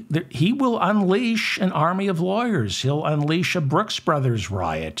 he will unleash an army of lawyers. He'll unleash a Brooks Brothers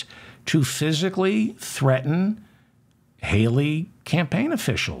riot to physically threaten Haley campaign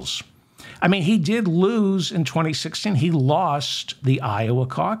officials. I mean, he did lose in 2016. He lost the Iowa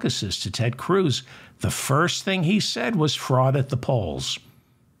caucuses to Ted Cruz. The first thing he said was fraud at the polls.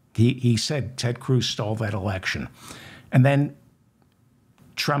 He said Ted Cruz stole that election. And then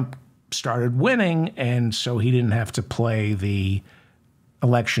Trump started winning, and so he didn't have to play the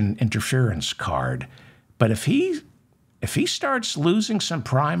election interference card. But if he starts losing some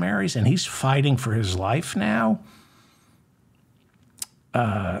primaries and he's fighting for his life now,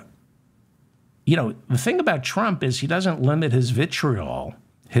 you know, the thing about Trump is he doesn't limit his vitriol,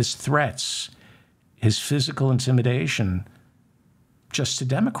 his threats, his physical intimidation just to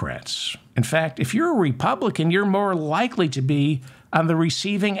Democrats. In fact, if you're a Republican, you're more likely to be on the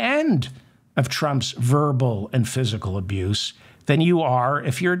receiving end of Trump's verbal and physical abuse than you are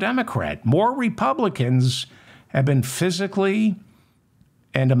if you're a Democrat. More Republicans have been physically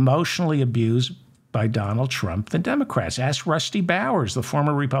and emotionally abused by Donald Trump than Democrats. Ask Rusty Bowers, the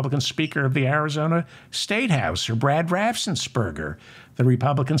former Republican Speaker of the Arizona State House, or Brad Raffensperger, the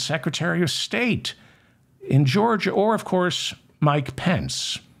Republican Secretary of State in Georgia, or, of course, Mike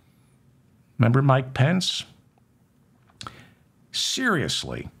Pence. Remember Mike Pence?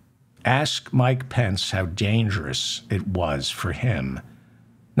 Seriously, ask Mike Pence how dangerous it was for him,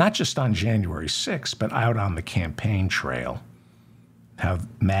 not just on January 6th, but out on the campaign trail, how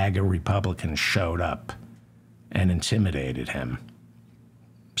MAGA Republicans showed up and intimidated him.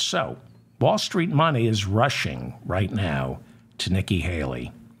 So, Wall Street money is rushing right now to Nikki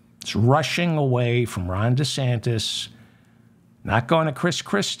Haley. It's rushing away from Ron DeSantis, not going to Chris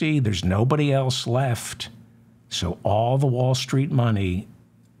Christie. There's nobody else left. So all the Wall Street money,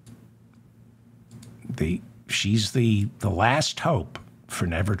 she's the last hope for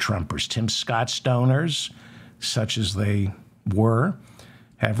Never Trumpers. Tim Scott's donors, such as they were,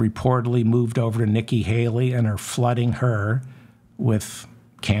 have reportedly moved over to Nikki Haley and are flooding her with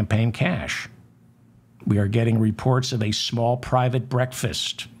campaign cash. We are getting reports of a small private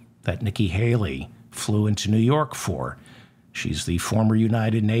breakfast that Nikki Haley flew into New York for. She's the former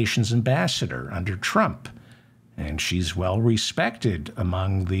United Nations ambassador under Trump, and she's well respected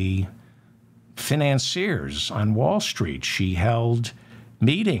among the financiers on Wall Street. She held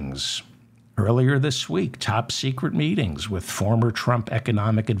meetings earlier this week, top secret meetings with former Trump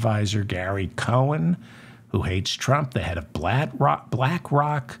economic advisor Gary Cohn, who hates Trump, the head of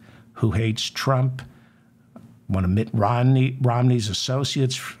BlackRock, who hates Trump, one of Mitt Romney's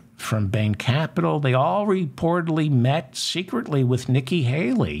associates from Bain Capital. They all reportedly met secretly with Nikki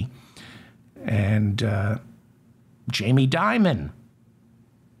Haley, and Jamie Dimon,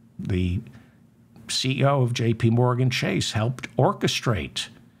 the CEO of J.P. Morgan Chase, helped orchestrate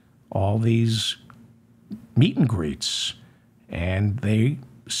all these meet and greets, and they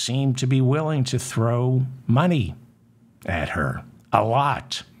seem to be willing to throw money at her, a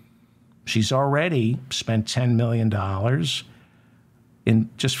lot. She's already spent $10 million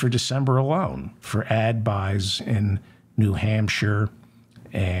just for December alone for ad buys in New Hampshire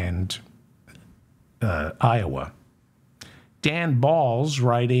and Iowa. Dan Balls,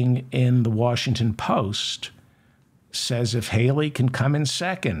 writing in the Washington Post, says if Haley can come in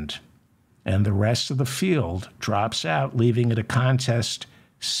second and the rest of the field drops out, leaving it a contest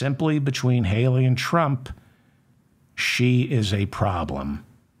simply between Haley and Trump, she is a problem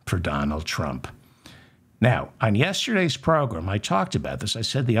for Donald Trump. Now, on yesterday's program, I talked about this. I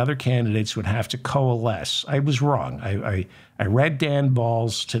said the other candidates would have to coalesce. I was wrong. I read Dan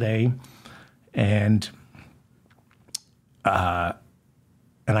Balls today, and I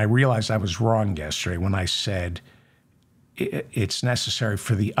realized I was wrong yesterday when I said it's necessary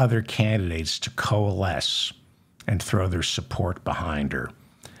for the other candidates to coalesce and throw their support behind her.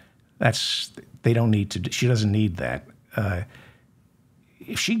 They don't need to. She doesn't need that.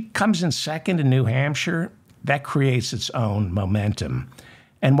 If she comes in second in New Hampshire, that creates its own momentum.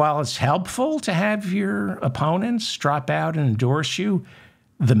 And while it's helpful to have your opponents drop out and endorse you,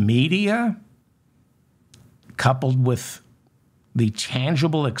 the media, coupled with the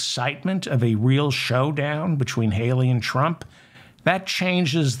tangible excitement of a real showdown between Haley and Trump, That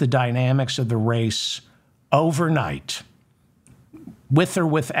changes the dynamics of the race overnight, with or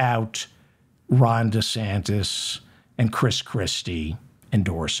without Ron DeSantis and Chris Christie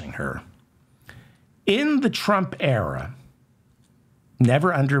endorsing her. In the Trump era,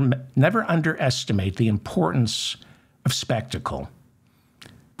 never underestimate the importance of spectacle.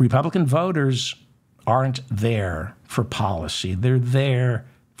 Republican voters aren't there for policy. They're there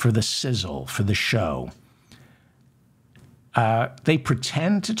for the sizzle, for the show. They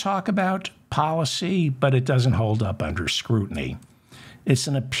pretend to talk about policy, but it doesn't hold up under scrutiny. It's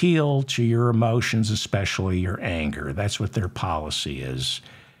an appeal to your emotions, especially your anger. That's what their policy is.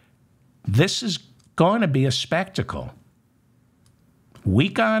 This is going to be a spectacle.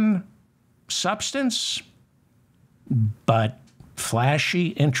 Weak on substance, but flashy,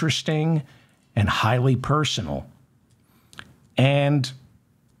 interesting, and highly personal. And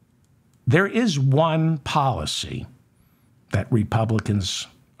there is one policy that Republicans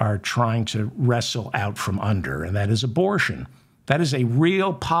are trying to wrestle out from under, and that is abortion. That is a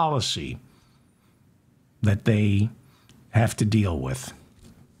real policy that they have to deal with.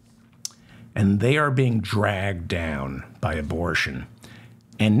 And they are being dragged down by abortion.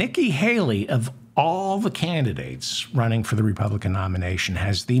 And Nikki Haley, of all the candidates running for the Republican nomination,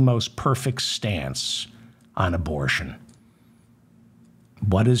 has the most perfect stance on abortion.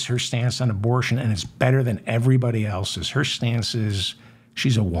 What is her stance on abortion? And it's better than everybody else's. Her stance is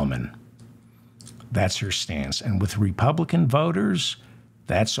she's a woman. That's her stance. And with Republican voters,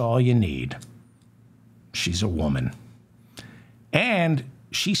 that's all you need. She's a woman. And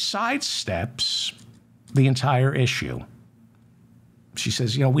she sidesteps the entire issue. She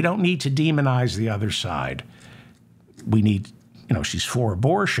says, we don't need to demonize the other side. We need, she's for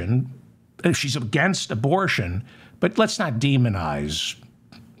abortion. She's against abortion, but let's not demonize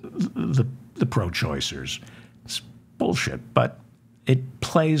the pro-choicers. It's bullshit, but it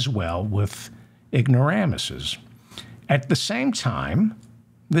plays well with ignoramuses. At the same time,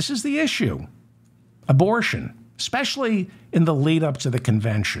 this is the issue. Abortion, especially in the lead up to the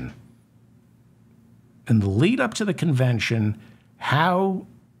convention. In the lead up to the convention, how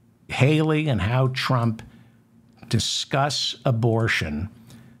Haley and how Trump discuss abortion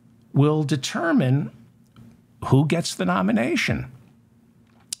will determine who gets the nomination.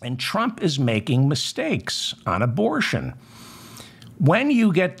 And Trump is making mistakes on abortion. When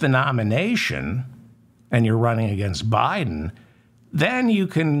you get the nomination and you're running against Biden, then you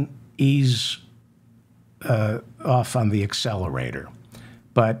can ease off on the accelerator.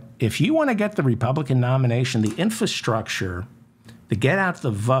 But if you want to get the Republican nomination, the infrastructure, the get out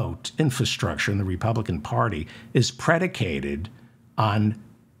the vote infrastructure in the Republican Party is predicated on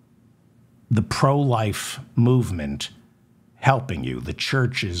the pro-life movement helping you, the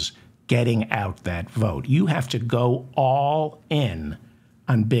churches getting out that vote. You have to go all in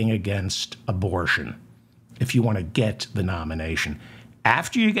on being against abortion if you want to get the nomination.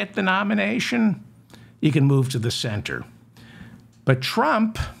 After you get the nomination, you can move to the center. But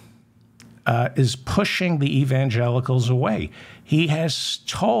Trump is pushing the evangelicals away. He has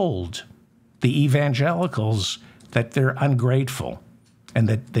told the evangelicals that they're ungrateful and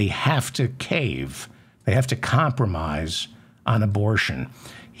that they have to cave, they have to compromise on abortion.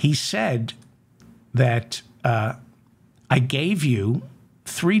 He said that I gave you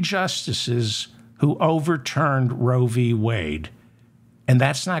 3 justices who overturned Roe v. Wade, and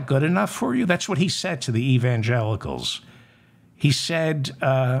that's not good enough for you? That's what he said to the evangelicals. He said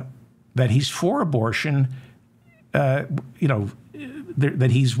that he's for abortion, that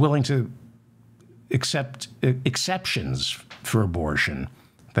he's willing to accept exceptions for abortion,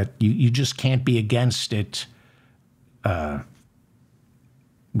 that you just can't be against it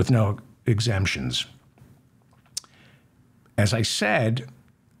with no exemptions. As I said,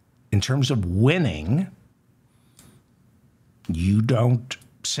 in terms of winning, you don't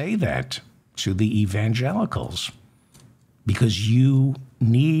say that to the evangelicals because you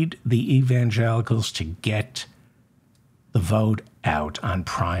need the evangelicals to get the vote out on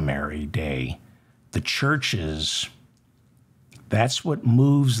primary day. The churches, that's what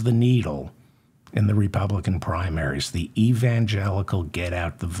moves the needle in the Republican primaries, the evangelical get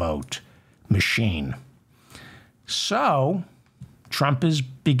out the vote machine. So Trump is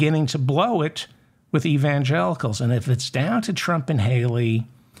beginning to blow it with evangelicals. And if it's down to Trump and Haley,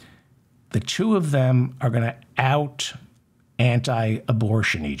 the two of them are going to out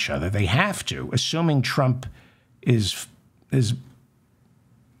anti-abortion each other. They have to, assuming Trump is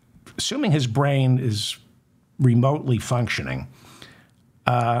assuming his brain is remotely functioning.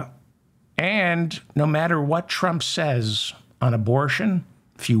 And no matter what Trump says on abortion,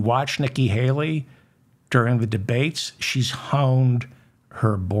 if you watch Nikki Haley, during the debates, she's honed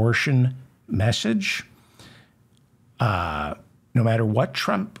her abortion message. No matter what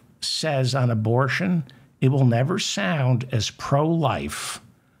Trump says on abortion, it will never sound as pro-life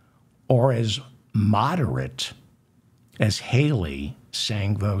or as moderate as Haley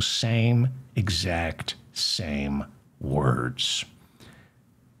saying those same exact same words.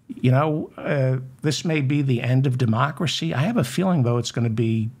 You know, this may be the end of democracy. I have a feeling, though,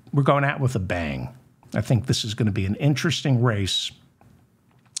 we're going out with a bang. I think this is going to be an interesting race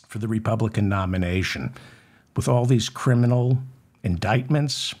for the Republican nomination with all these criminal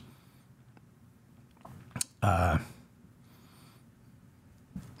indictments. Well,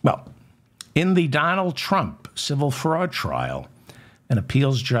 in the Donald Trump civil fraud trial, an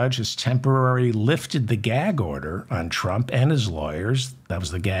appeals judge has temporarily lifted the gag order on Trump and his lawyers. That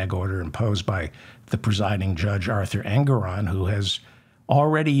was the gag order imposed by the presiding judge, Arthur Engoron, who has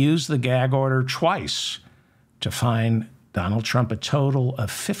already used the gag order twice to fine Donald Trump a total of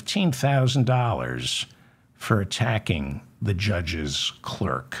 $15,000 for attacking the judge's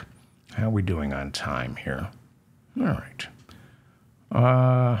clerk. How are we doing on time here? All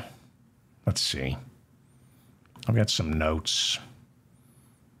right. Let's see. I've got some notes.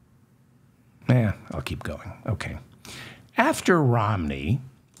 I'll keep going. Okay. After Romney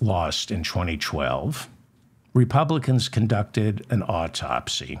lost in 2012, Republicans conducted an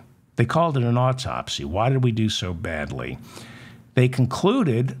autopsy. They called it an autopsy. Why did we do so badly? They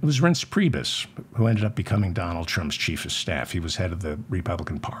concluded it was Reince Priebus, who ended up becoming Donald Trump's chief of staff. He was head of the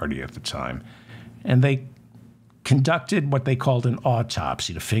Republican Party at the time. And they conducted what they called an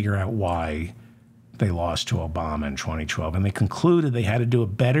autopsy to figure out why they lost to Obama in 2012. And they concluded they had to do a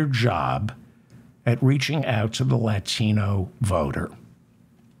better job at reaching out to the Latino voter.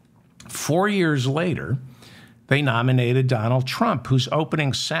 4 years later, they nominated Donald Trump, whose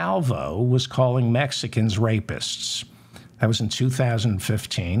opening salvo was calling Mexicans rapists. That was in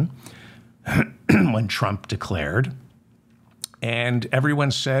 2015 when Trump declared. And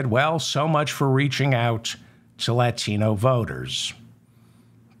everyone said, well, so much for reaching out to Latino voters.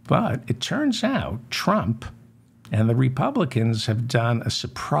 But it turns out Trump and the Republicans have done a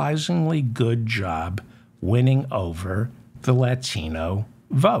surprisingly good job winning over the Latino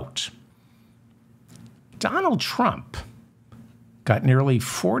vote. Donald Trump got nearly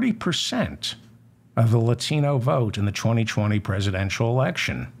 40% of the Latino vote in the 2020 presidential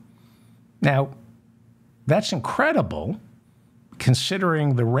election. Now, that's incredible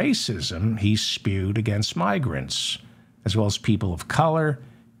considering the racism he spewed against migrants, as well as people of color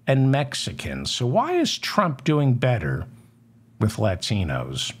and Mexicans. So why is Trump doing better with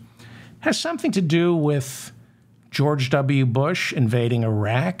Latinos? Has something to do with George W. Bush invading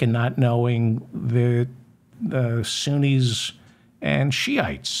Iraq and not knowing the Sunnis and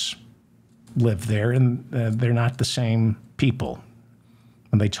Shiites live there, and they're not the same people.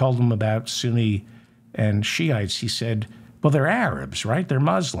 When they told him about Sunni and Shiites, he said, well, they're Arabs, right? They're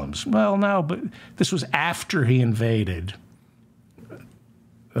Muslims. Well, no, but this was after he invaded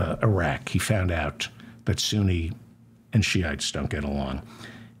Iraq. He found out that Sunni and Shiites don't get along.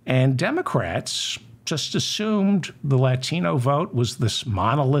 And Democrats just assumed the Latino vote was this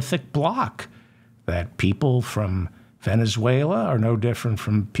monolithic bloc, that people from Venezuela are no different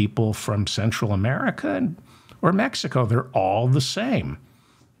from people from Central America or Mexico. They're all the same,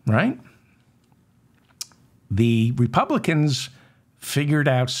 right? The Republicans figured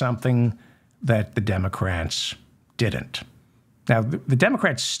out something that the Democrats didn't. Now, the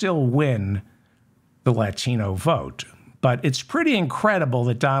Democrats still win the Latino vote, but it's pretty incredible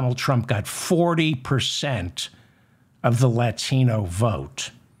that Donald Trump got 40% of the Latino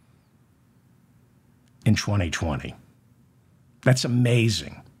vote in 2020. That's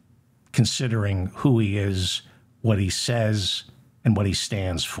amazing, considering who he is, what he says, and what he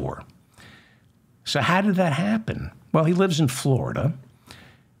stands for. So how did that happen? Well, he lives in Florida,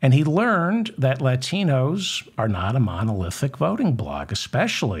 and he learned that Latinos are not a monolithic voting bloc,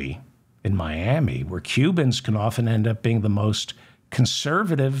 especially in Miami, where Cubans can often end up being the most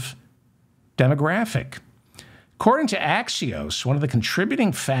conservative demographic. According to Axios, one of the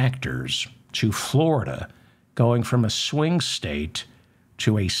contributing factors to Florida going from a swing state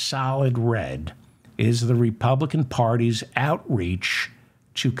to a solid red is the Republican Party's outreach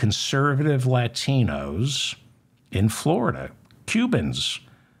to conservative Latinos in Florida. Cubans,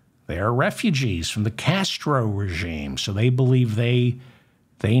 they are refugees from the Castro regime, so they believe they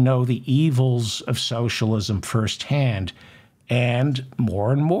know the evils of socialism firsthand, and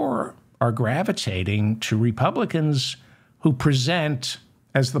more are gravitating to Republicans who present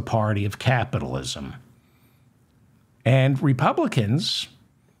as the party of capitalism. And Republicans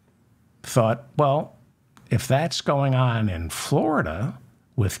thought, well, if that's going on in Florida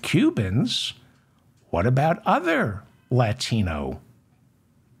with Cubans, what about other Latino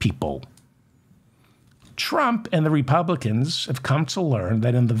people? Trump and the Republicans have come to learn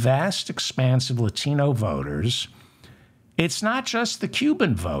that in the vast expanse of Latino voters, it's not just the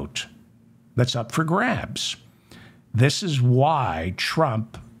Cuban vote that's up for grabs. This is why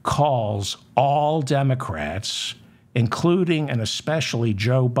Trump calls all Democrats, including and especially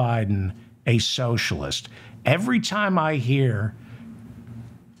Joe Biden, a socialist. Every time I hear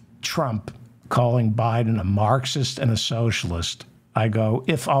Trump calling Biden a Marxist and a socialist, I go,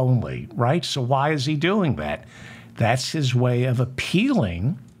 if only, right? So why is he doing that? That's his way of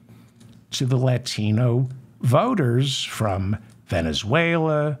appealing to the Latino voters from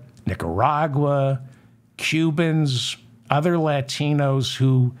Venezuela, Nicaragua, Cubans, other Latinos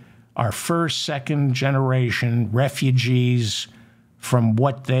who are first, second generation refugees from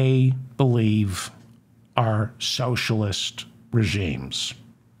what they believe are socialist regimes.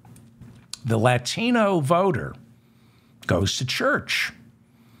 The Latino voter goes to church.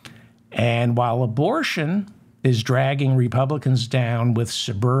 And while abortion is dragging Republicans down with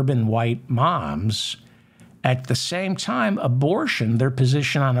suburban white moms, at the same time, abortion, their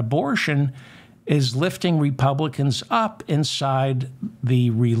position on abortion, is lifting Republicans up inside the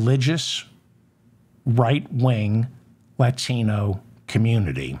religious right-wing Latino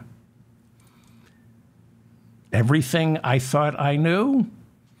community. Everything I thought I knew,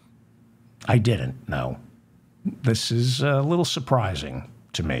 I didn't know. This is a little surprising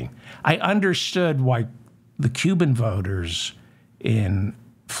to me. I understood why the Cuban voters in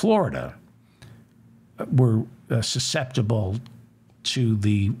Florida were susceptible to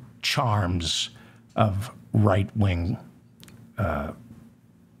the charms of right-wing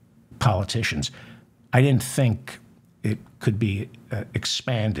politicians. I didn't think it could be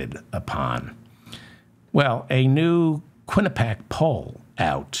expanded upon. Well, a new Quinnipiac poll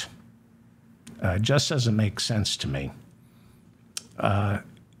out just doesn't make sense to me. I've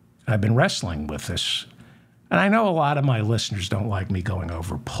been wrestling with this, and I know a lot of my listeners don't like me going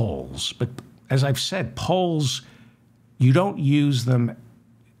over polls, but as I've said, polls, you don't use them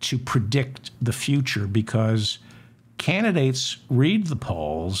to predict the future because candidates read the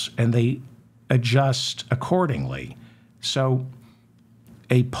polls and they adjust accordingly. So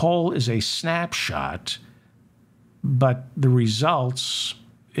a poll is a snapshot, but the results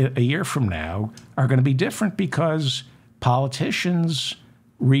a year from now are going to be different because politicians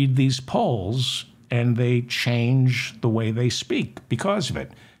read these polls and they change the way they speak because of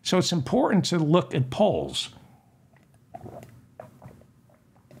it. So it's important to look at polls.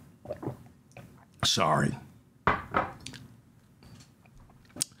 Sorry.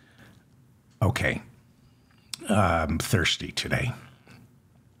 Okay. I'm thirsty today.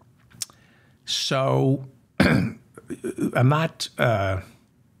 So I'm not...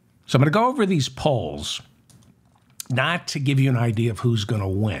 So I'm going to go over these polls, not to give you an idea of who's going to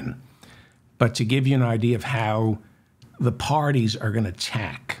win, but to give you an idea of how the parties are going to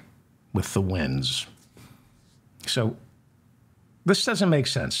tack with the wins. So this doesn't make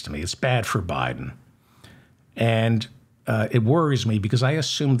sense to me. It's bad for Biden. And it worries me because I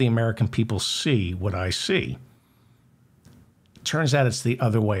assume the American people see what I see. It turns out it's the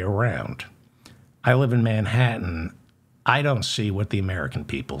other way around. I live in Manhattan. I don't see what the American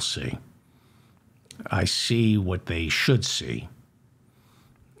people see. I see what they should see.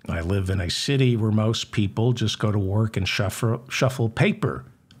 I live in a city where most people just go to work and shuffle paper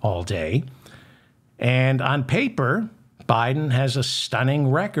all day. And on paper, Biden has a stunning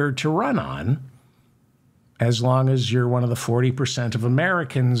record to run on as long as you're one of the 40% of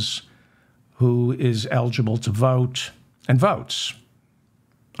Americans who is eligible to vote and votes.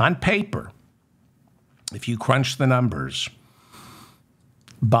 On paper, if you crunch the numbers,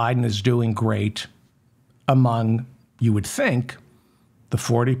 Biden is doing great among, you would think, the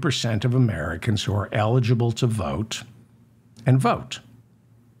 40% of Americans who are eligible to vote and vote.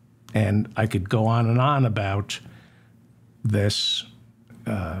 And I could go on about this,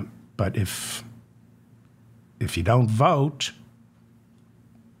 but if you don't vote,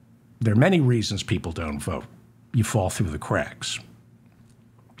 there are many reasons people don't vote. You fall through the cracks.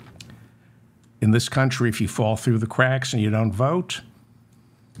 In this country, if you fall through the cracks and you don't vote,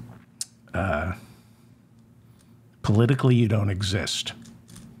 politically you don't exist.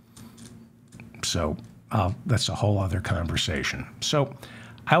 So that's a whole other conversation. So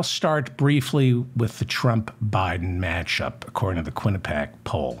I'll start briefly with the Trump-Biden matchup, according to the Quinnipiac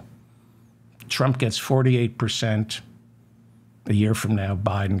poll. Trump gets 48%. A year from now,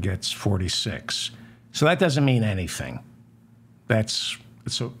 Biden gets 46%. So that doesn't mean anything. It's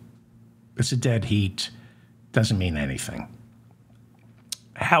a dead heat. Doesn't mean anything.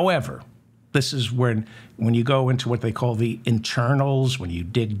 However, this is when you go into what they call the internals, when you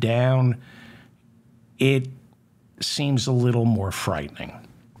dig down, it seems a little more frightening.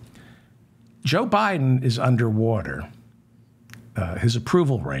 Joe Biden is underwater. His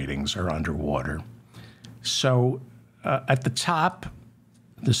approval ratings are underwater. So at the top,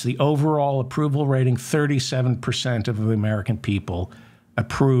 this is the overall approval rating. 37% of the American people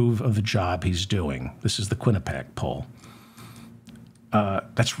approve of the job he's doing. This is the Quinnipiac poll.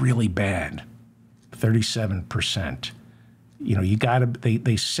 That's really bad. 37%. You know, you got to,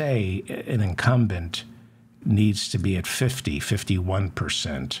 they say an incumbent needs to be at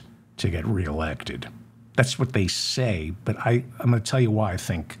 51% to get reelected. That's what they say, but I'm going to tell you why I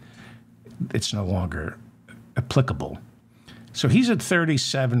think it's no longer applicable. So he's at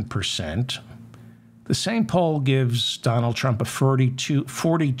 37%. The same poll gives Donald Trump a 42%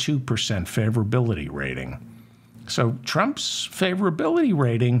 favorability rating. So Trump's favorability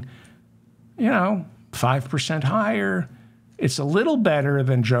rating, 5% higher. It's a little better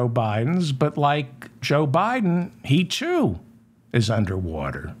than Joe Biden's, but like Joe Biden, he too is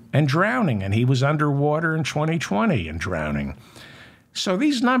underwater and drowning, and he was underwater in 2020 and drowning. So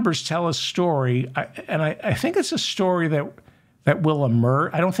these numbers tell a story, and I think it's a story that will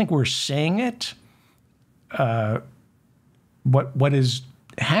emerge. I don't think we're seeing it. What is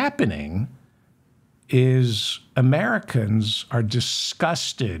happening is Americans are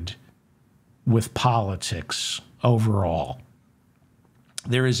disgusted with politics overall.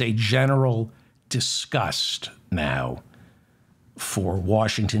 There is a general disgust now for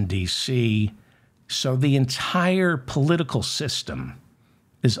Washington, D.C., so the entire political system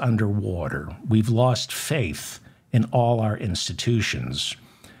is underwater. We've lost faith in all our institutions.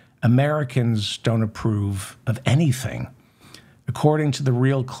 Americans don't approve of anything. According to the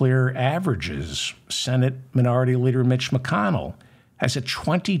Real Clear averages, Senate Minority Leader Mitch McConnell has a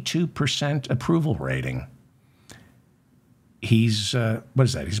 22% approval rating. He's, what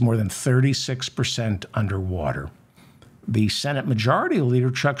is that? He's more than 36% underwater. The Senate Majority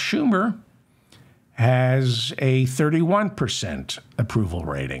Leader, Chuck Schumer, has a 31% approval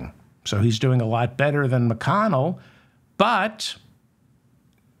rating. So he's doing a lot better than McConnell. But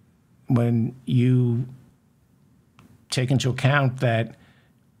when you take into account that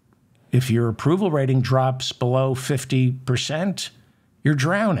if your approval rating drops below 50%, you're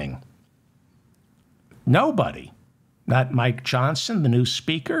drowning. Nobody, not Mike Johnson, the new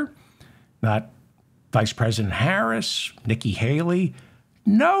speaker, not Vice President Harris, Nikki Haley,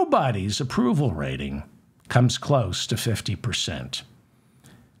 nobody's approval rating comes close to 50%.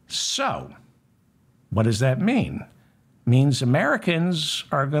 So what does that mean? It means Americans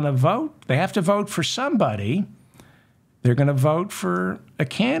are going to vote. They have to vote for somebody. They're going to vote for a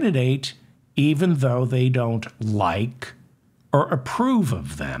candidate even though they don't like or approve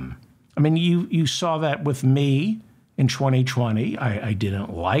of them. I mean, you saw that with me in 2020. I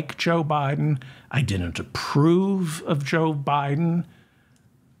didn't like Joe Biden. I didn't approve of Joe Biden.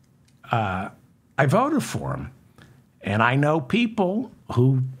 I voted for him. And I know people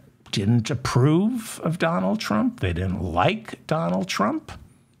who didn't approve of Donald Trump. They didn't like Donald Trump,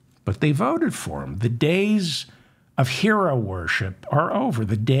 but they voted for him. The days of hero worship are over.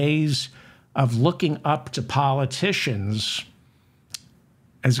 The days of looking up to politicians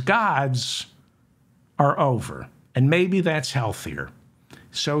as gods are over. And maybe that's healthier.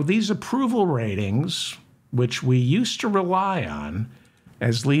 So these approval ratings, which we used to rely on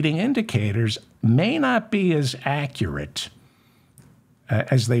as leading indicators, may not be as accurate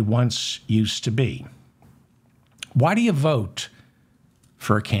as they once used to be. Why do you vote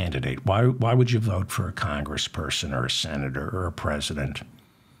for a candidate? Why would you vote for a congressperson or a senator or a president?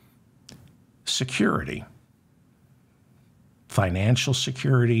 Security. Financial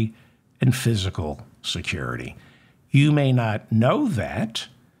security and physical security. You may not know that,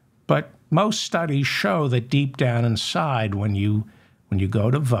 but most studies show that deep down inside, when you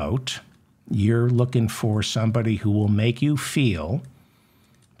go to vote, you're looking for somebody who will make you feel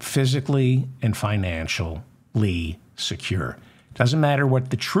physically and financially secure. Doesn't matter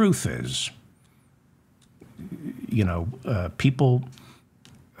what the truth is. People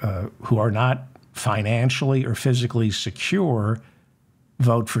who are not financially or physically secure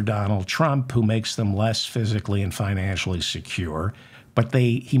vote for Donald Trump, who makes them less physically and financially secure, but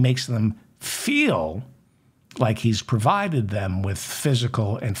he makes them feel like he's provided them with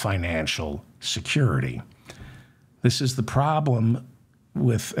physical and financial security. This is the problem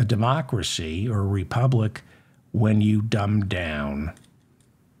with a democracy or a republic when you dumb down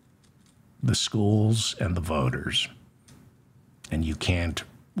the schools and the voters, and you can't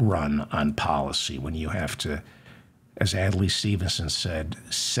run on policy when you have to, as Adlai Stevenson said,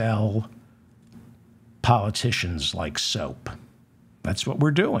 sell politicians like soap. That's what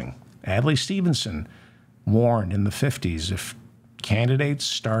we're doing. Adlai Stevenson warned in the 50s, if candidates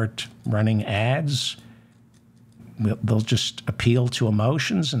start running ads, they'll just appeal to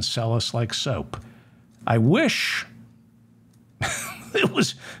emotions and sell us like soap. I wish it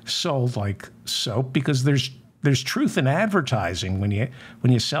was sold like soap, because there's truth in advertising. When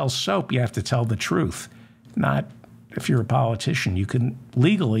you sell soap, you have to tell the truth. Not if you're a politician,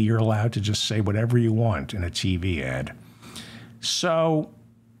 you're allowed to just say whatever you want in a TV ad. So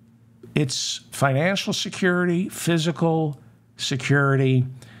it's financial security, physical security,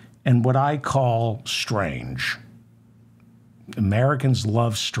 and what I call strange. Americans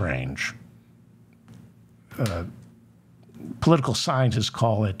love strange. Political scientists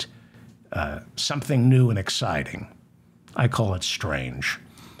call it something new and exciting. I call it strange.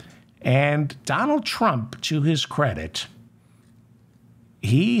 And Donald Trump, to his credit,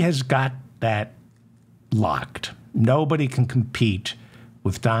 he has got that locked. Nobody can compete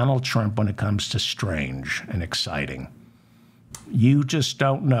with Donald Trump when it comes to strange and exciting. You just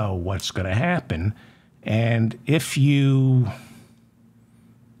don't know what's going to happen. And if you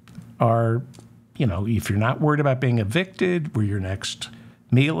are, if you're not worried about being evicted, where your next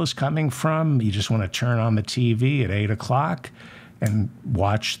meal is coming from, you just want to turn on the TV at 8 o'clock and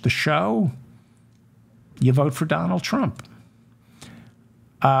watch the show, you vote for Donald Trump.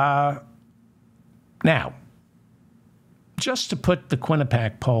 Now, just to put the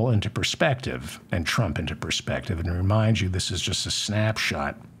Quinnipiac poll into perspective and Trump into perspective, and remind you this is just a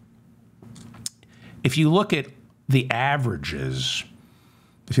snapshot, if you look at the averages,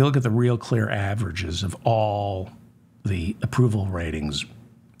 if you look at the real clear averages of all the approval ratings,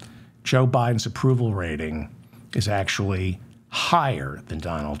 Joe Biden's approval rating is actually higher than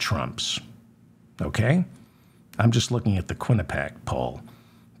Donald Trump's, okay? I'm just looking at the Quinnipiac poll.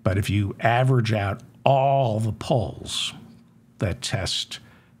 But if you average out all the polls that test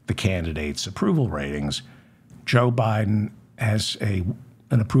the candidates' approval ratings, Joe Biden has an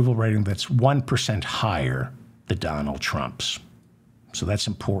approval rating that's 1% higher than Donald Trump's. So that's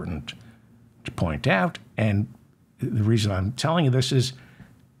important to point out. And the reason I'm telling you this is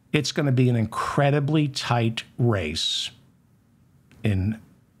it's going to be an incredibly tight race in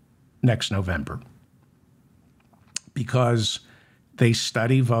next November, because they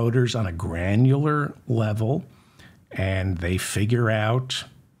study voters on a granular level and they figure out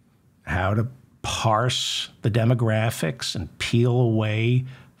how to parse the demographics and peel away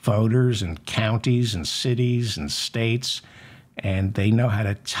voters in counties and cities and states, and they know how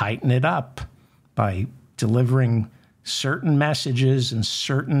to tighten it up by delivering certain messages in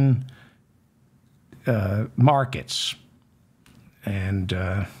certain markets. And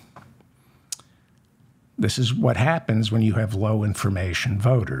this is what happens when you have low information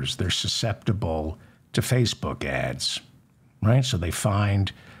voters. They're susceptible to Facebook ads, right? So they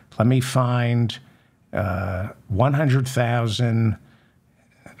find, let me find 100,000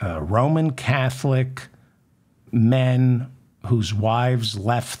 Roman Catholic men whose wives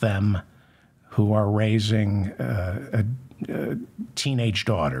left them, who are raising teenage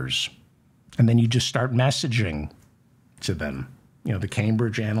daughters. And then you just start messaging to them. The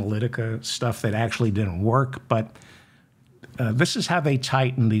Cambridge Analytica stuff that actually didn't work, but this is how they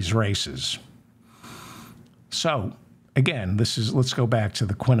tighten these races. So, again, let's go back to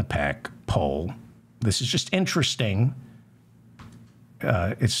the Quinnipiac poll. This is just interesting.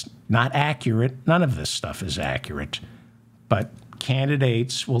 It's not accurate. None of this stuff is accurate, but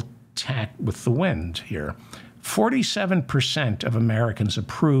candidates will tack with the wind here. 47% of Americans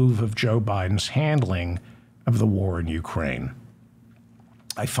approve of Joe Biden's handling of the war in Ukraine.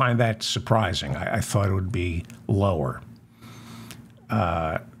 I find that surprising. I thought it would be lower.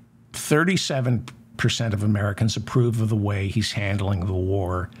 37% of Americans approve of the way he's handling the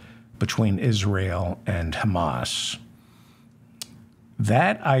war between Israel and Hamas.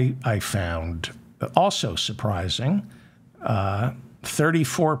 That I found also surprising.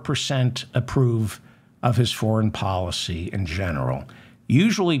 34% approve of his foreign policy in general.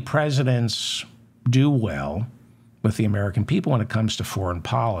 Usually presidents do well with the American people when it comes to foreign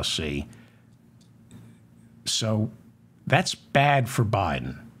policy. So that's bad for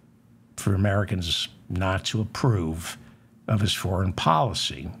Biden, for Americans not to approve of his foreign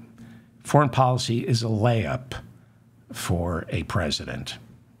policy. Foreign policy is a layup for a president.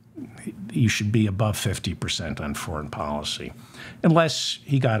 You should be above 50% on foreign policy, unless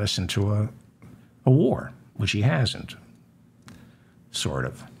he got us into a war, which he hasn't, sort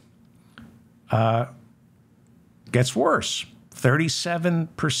of. Gets worse.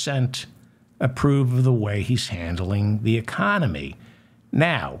 37% approve of the way he's handling the economy.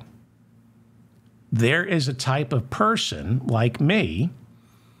 Now, there is a type of person like me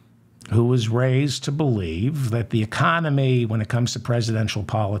who was raised to believe that the economy, when it comes to presidential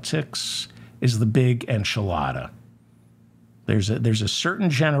politics, is the big enchilada. There's a certain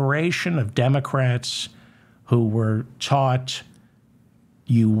generation of Democrats who were taught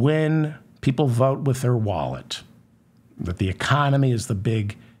you win, people vote with their wallet, that the economy is the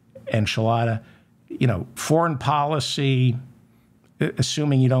big enchilada. You know, foreign policy,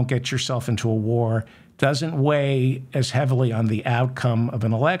 assuming you don't get yourself into a war, doesn't weigh as heavily on the outcome of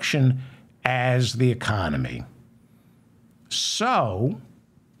an election as the economy. So,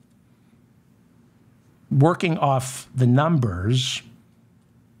 working off the numbers,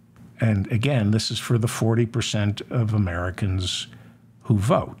 and again, this is for the 40% of Americans who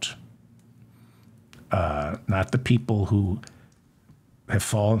vote, not the people who have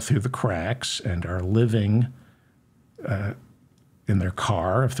fallen through the cracks and are living in their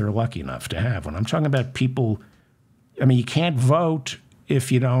car if they're lucky enough to have one. I'm talking about people. I mean, you can't vote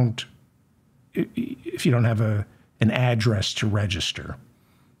if you don't have an address to register.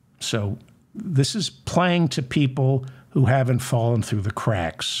 So this is playing to people who haven't fallen through the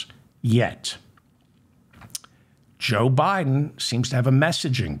cracks yet. Joe Biden seems to have a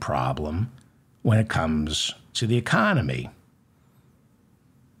messaging problem when it comes to the economy.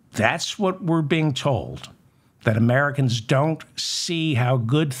 That's what we're being told, that Americans don't see how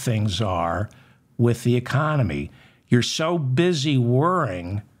good things are with the economy. You're so busy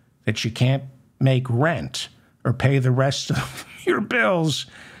worrying that you can't make rent or pay the rest of your bills.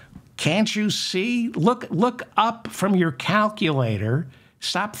 Can't you see? Look up from your calculator.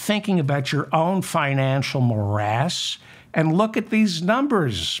 Stop thinking about your own financial morass and look at these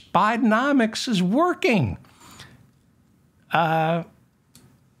numbers. Bidenomics is working. That's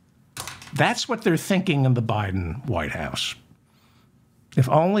what they're thinking in the Biden White House. If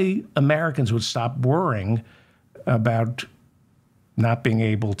only Americans would stop worrying about not being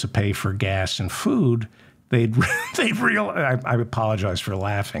able to pay for gas and food, they'd realize. I apologize for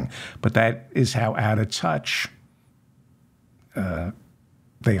laughing, but that is how out of touch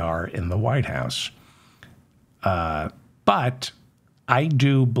they are in the White House. But I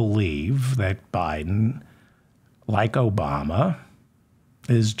do believe that Biden, like Obama,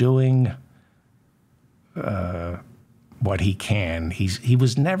 is doing what he can. He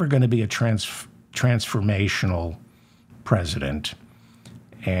was never going to be a transformational president.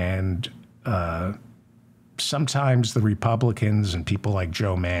 And sometimes the Republicans and people like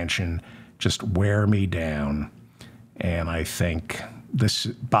Joe Manchin just wear me down. And I think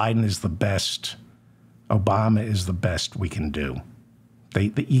Biden is the best. Obama is the best we can do.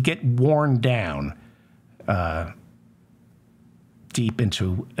 You get worn down deep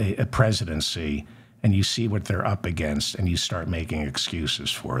into a presidency, and you see what they're up against, and you start making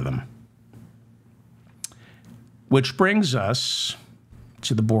excuses for them. Which brings us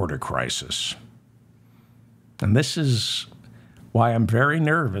to the border crisis. And this is why I'm very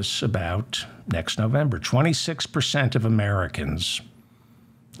nervous about next November. 26% of Americans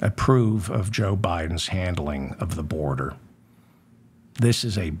approve of Joe Biden's handling of the border. This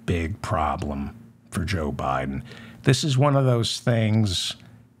is a big problem for Joe Biden. This is one of those things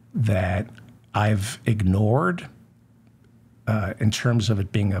that I've ignored in terms of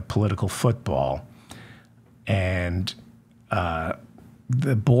it being a political football. And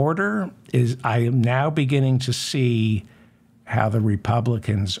the border is, I am now beginning to see how the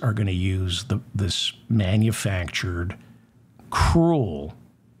Republicans are going to use this manufactured, cruel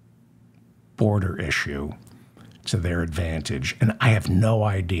border issue to their advantage. And I have no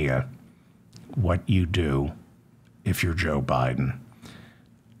idea what you do if you're Joe Biden.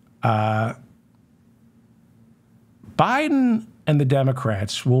 Biden and the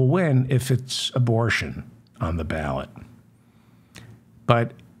Democrats will win if it's abortion on the ballot.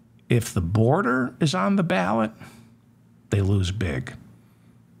 But if the border is on the ballot, they lose big.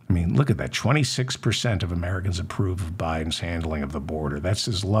 I mean, look at that. 26% of Americans approve of Biden's handling of the border. That's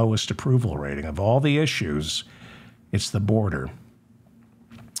his lowest approval rating. Of all the issues, it's the border.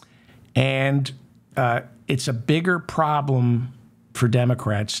 And it's a bigger problem for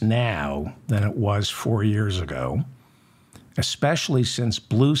Democrats now than it was 4 years ago, especially since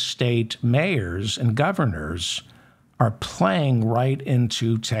blue state mayors and governors are playing right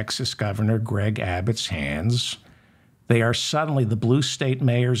into Texas Governor Greg Abbott's hands. They are suddenly, the blue state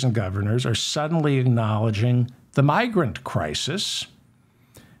mayors and governors are suddenly acknowledging the migrant crisis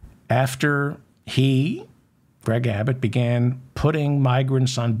after Greg Abbott, began putting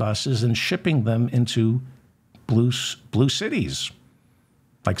migrants on buses and shipping them into blue cities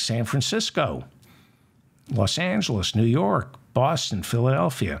like San Francisco, Los Angeles, New York, Boston,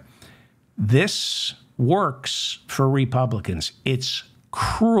 Philadelphia. This works for Republicans. It's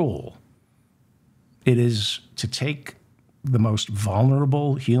cruel. It is to take the most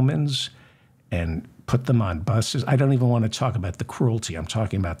vulnerable humans and put them on buses. I don't even want to talk about the cruelty. I'm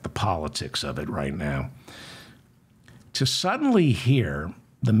talking about the politics of it right now. To suddenly hear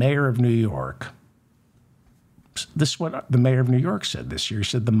the mayor of New York, this is what the mayor of New York said this year. He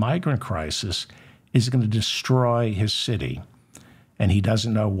said the migrant crisis is going to destroy his city, and he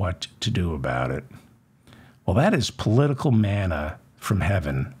doesn't know what to do about it. Well, that is political manna from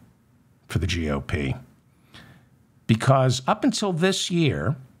heaven for the GOP. Because up until this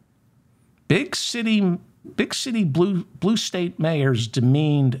year, big city blue state mayors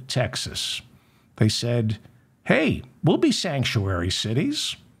demeaned Texas. They said, hey, we'll be sanctuary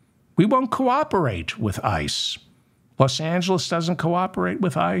cities. We won't cooperate with ICE. Los Angeles doesn't cooperate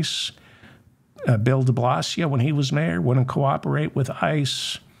with ICE. Bill de Blasio, when he was mayor, wouldn't cooperate with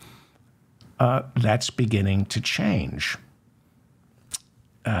ICE. That's beginning to change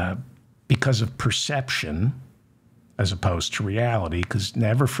because of perception as opposed to reality, because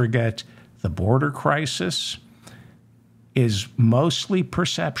never forget, the border crisis is mostly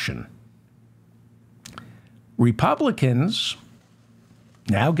perception. Republicans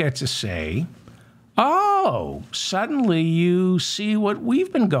now get to say, oh, suddenly you see what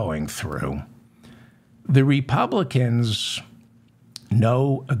we've been going through. The Republicans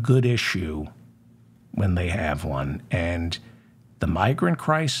know a good issue when they have one, and the migrant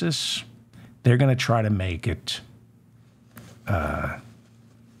crisis, they're going to try to make it,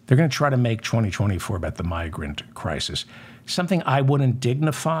 they're going to try to make 2024 about the migrant crisis. Something I wouldn't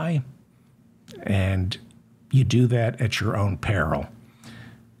dignify, and you do that at your own peril.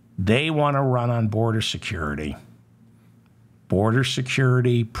 They want to run on border security. Border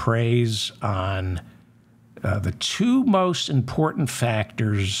security preys on the two most important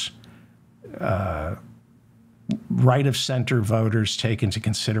factors right of center voters take into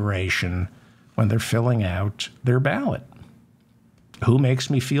consideration when they're filling out their ballot. Who makes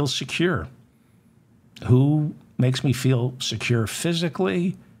me feel secure? Who makes me feel secure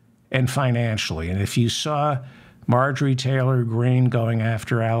physically and financially? And if you saw Marjorie Taylor Greene going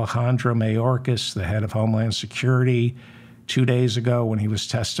after Alejandro Mayorkas, the head of Homeland Security, 2 days ago when he was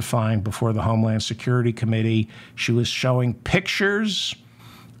testifying before the Homeland Security Committee, she was showing pictures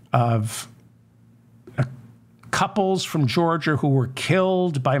of couples from Georgia who were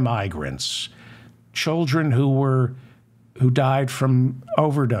killed by migrants, children who died from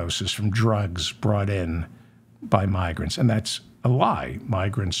overdoses from drugs brought in by migrants. And that's a lie.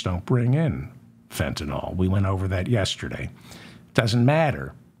 Migrants don't bring in fentanyl. We went over that yesterday. Doesn't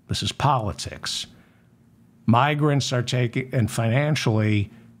matter. This is politics. Migrants are taking, and financially,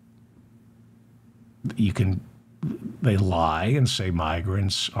 they lie and say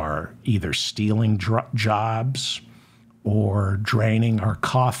migrants are either stealing jobs or draining our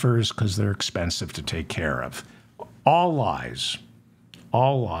coffers because they're expensive to take care of. All lies.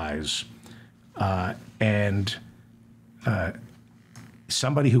 All lies. And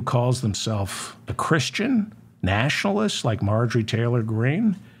somebody who calls themselves a Christian nationalist like Marjorie Taylor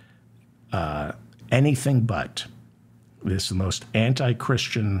Greene, anything but. This is the most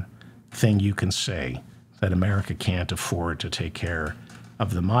anti-Christian thing you can say, that America can't afford to take care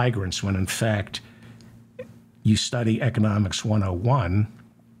of the migrants, when in fact you study Economics 101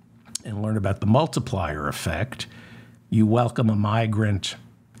 and learn about the multiplier effect. You welcome a migrant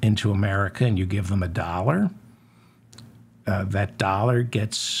into America and you give them $1. That dollar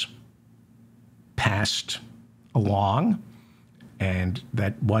gets passed along, and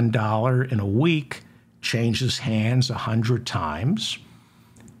that $1 in a week changes hands 100 times,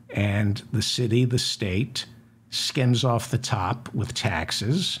 and the city, the state, skims off the top with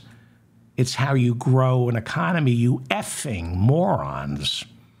taxes. It's how you grow an economy, you effing morons.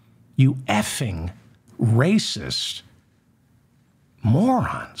 You effing racist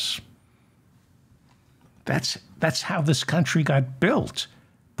morons. That's how this country got built.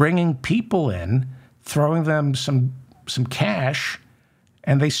 Bringing people in, throwing them some cash,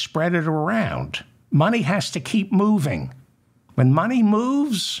 and they spread it around. Money has to keep moving. When money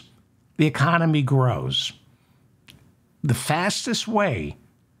moves, the economy grows. The fastest way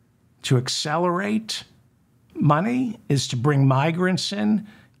to accelerate money is to bring migrants in,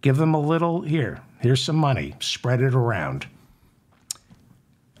 give them a little, here's some money, spread it around.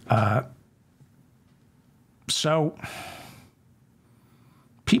 So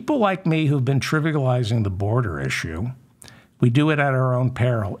people like me who've been trivializing the border issue, we do it at our own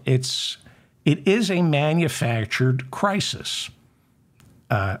peril. It's It is a manufactured crisis,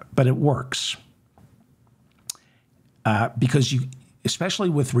 but it works. Because you, especially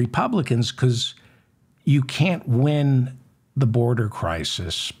with Republicans, because you can't win the border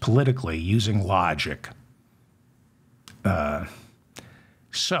crisis politically using logic.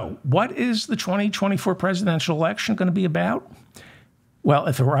 So what is the 2024 presidential election going to be about? Well,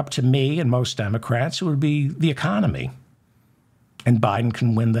 if it were up to me and most Democrats, it would be the economy. And Biden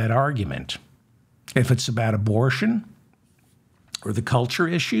can win that argument. If it's about abortion or the culture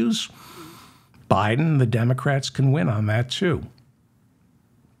issues, Biden and the Democrats can win on that too.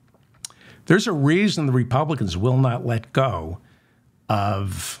 There's a reason the Republicans will not let go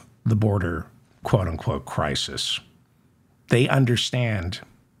of the border, quote unquote, crisis. They understand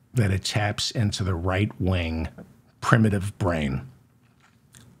that it taps into the right-wing primitive brain.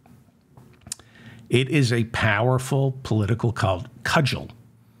 It is a powerful political cudgel.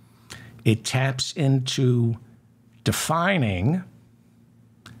 It taps into defining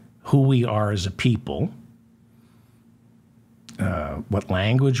who we are as a people, what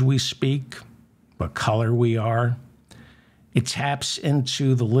language we speak, what color we are. It taps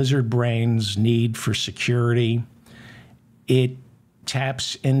into the lizard brain's need for security. It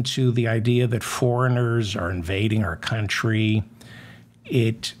taps into the idea that foreigners are invading our country.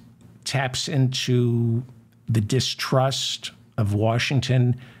 It taps into the distrust of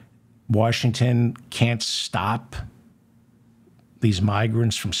Washington. Washington can't stop these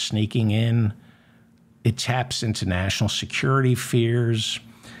migrants from sneaking in. It taps into national security fears.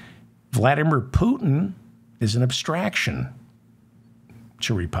 Vladimir Putin is an abstraction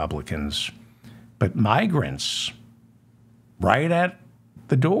to Republicans, but migrants right at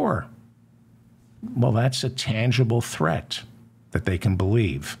the door, well, that's a tangible threat that they can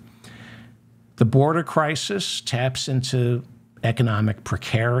believe. The border crisis taps into economic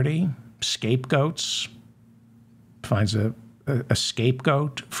precarity, scapegoats, finds a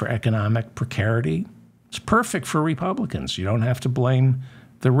scapegoat for economic precarity. It's perfect for Republicans. You don't have to blame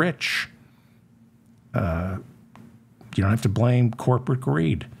the rich. You don't have to blame corporate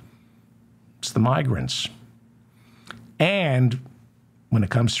greed. It's the migrants. And when it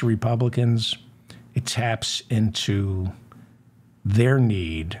comes to Republicans, it taps into their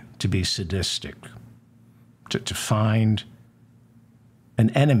need to be sadistic, to find an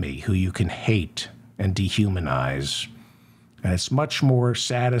enemy who you can hate and dehumanize. And it's much more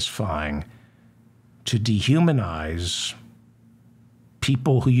satisfying to dehumanize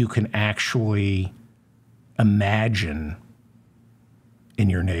people who you can actually imagine in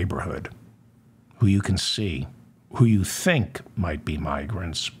your neighborhood, who you can see, who you think might be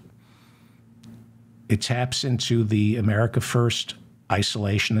migrants. It taps into the America First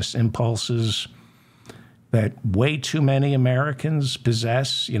isolationist impulses that way too many Americans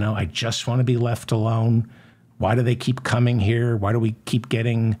possess. You know, I just want to be left alone. Why do they keep coming here? Why do we keep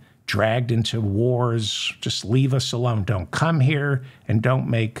getting dragged into wars? Just leave us alone. Don't come here and don't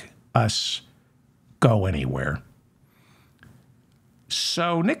make us go anywhere.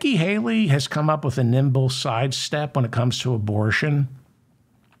 So Nikki Haley has come up with a nimble sidestep when it comes to abortion.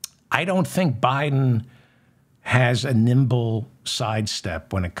 I don't think Biden has a nimble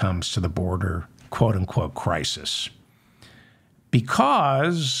sidestep when it comes to the border, quote unquote, crisis,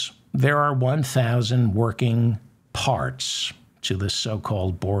 because there are 1,000 working parts to this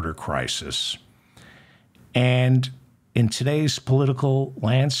so-called border crisis. And in today's political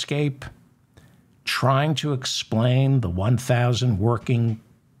landscape, trying to explain the 1,000 working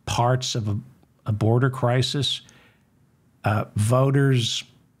parts of a border crisis, voters,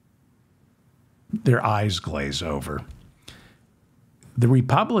 their eyes glaze over. The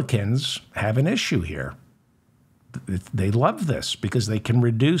Republicans have an issue here. They love this because they can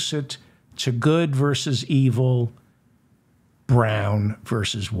reduce it to good versus evil, brown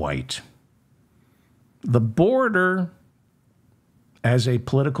versus white. The border as a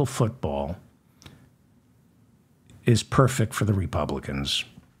political football is perfect for the Republicans.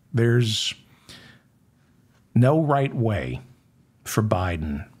 There's no right way for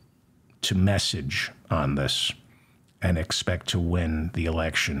Biden to message on this and expect to win the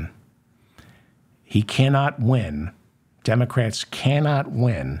election. He cannot win. Democrats cannot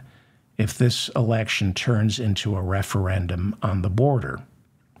win if this election turns into a referendum on the border.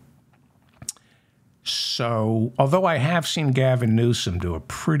 So, although I have seen Gavin Newsom do a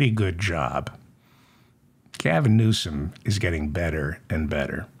pretty good job, Gavin Newsom is getting better and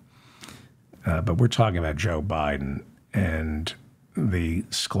better. But we're talking about Joe Biden and the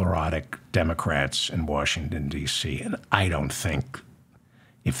sclerotic Democrats in Washington, D.C. And I don't think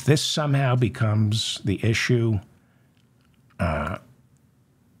if this somehow becomes the issue and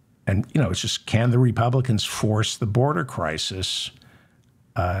And, it's just, can the Republicans force the border crisis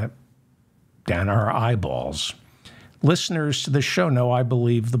down our eyeballs? Listeners to this show know I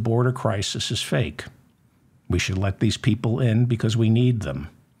believe the border crisis is fake. We should let these people in because we need them.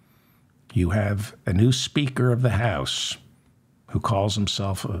 You have a new Speaker of the House who calls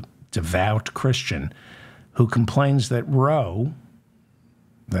himself a devout Christian, who complains that Roe,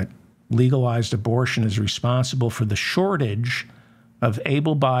 that legalized abortion, is responsible for the shortage of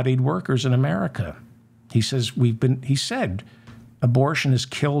able-bodied workers in America. He says he said abortion has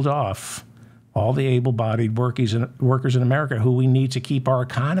killed off all the able-bodied workers in America who we need to keep our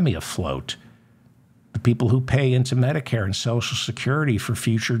economy afloat. The people who pay into Medicare and Social Security for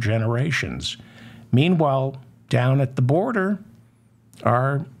future generations. Meanwhile, down at the border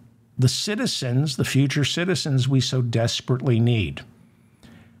are the citizens, the future citizens we so desperately need.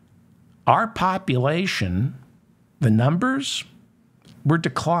 Our population, the numbers, we're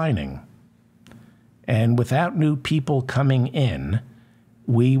declining. And without new people coming in,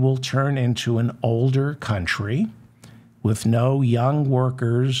 we will turn into an older country with no young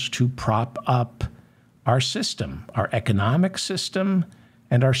workers to prop up our system, our economic system,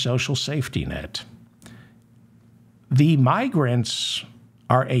 and our social safety net. The migrants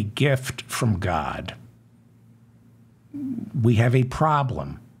are a gift from God. We have a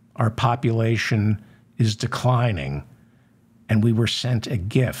problem. Our population is declining, and we were sent a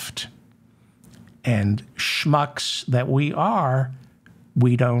gift. And schmucks that we are,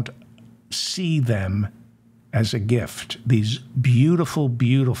 we don't see them as a gift. These beautiful,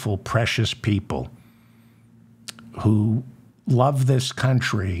 beautiful, precious people who love this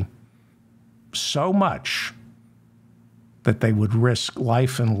country so much that they would risk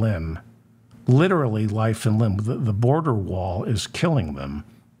life and limb, literally life and limb. The border wall is killing them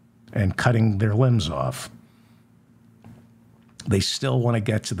and cutting their limbs off. They still want to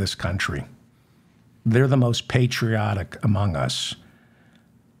get to this country. They're the most patriotic among us.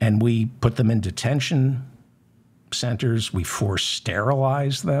 And we put them in detention centers. We force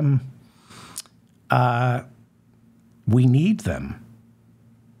sterilize them. We need them.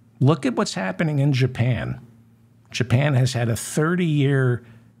 Look at what's happening in Japan. Japan has had a 30-year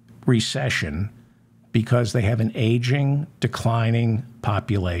recession because they have an aging, declining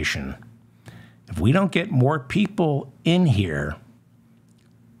population. If we don't get more people in here,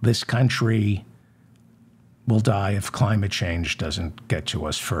 this country will die if climate change doesn't get to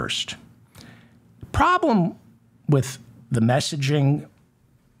us first. The problem with the messaging,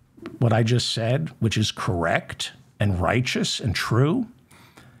 what I just said, which is correct and righteous and true,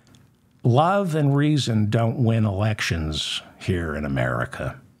 love and reason don't win elections here in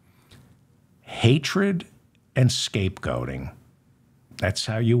America. Hatred and scapegoating, that's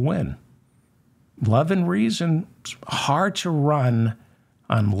how you win. Love and reason, it's hard to run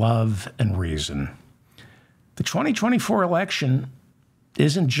on love and reason. The 2024 election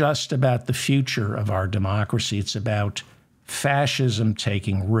isn't just about the future of our democracy. It's about fascism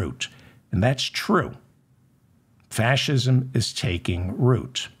taking root. And that's true. Fascism is taking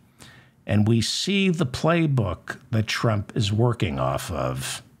root. And we see the playbook that Trump is working off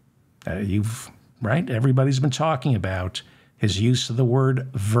of. Right? Everybody's been talking about his use of the word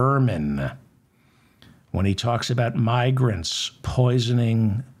vermin when he talks about migrants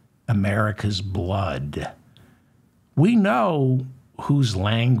poisoning America's blood. We know whose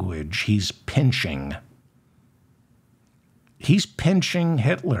language he's pinching. He's pinching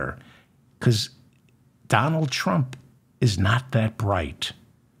Hitler because Donald Trump is not that bright.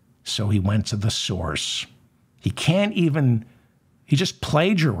 So he went to the source. He just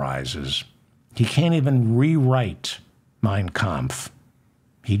plagiarizes. He can't even rewrite Mein Kampf.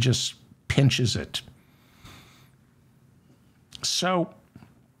 He just pinches it. So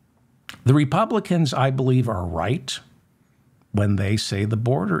the Republicans, I believe, are right when they say the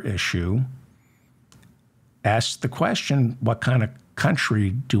border issue asks the question, what kind of country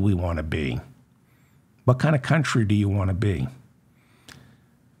do we want to be? What kind of country do you want to be?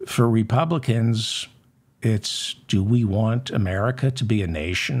 For Republicans, it's, do we want America to be a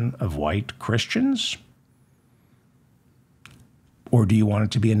nation of white Christians? Or do you want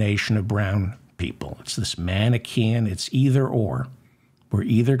it to be a nation of brown people? It's this Manichaean, it's either or. We're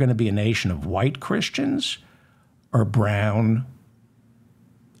either going to be a nation of white Christians or brown,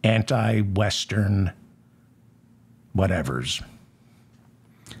 anti-Western whatevers.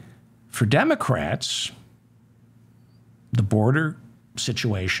 For Democrats, the border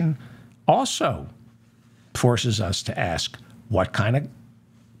situation also forces us to ask, what kind of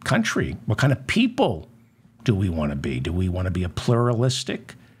country, what kind of people do we want to be? Do we want to be a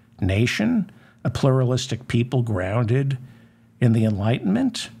pluralistic nation, a pluralistic people grounded in the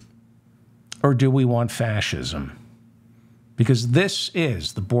Enlightenment? or do we want fascism? Because this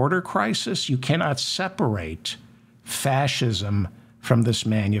is the border crisis. You cannot separate fascism from this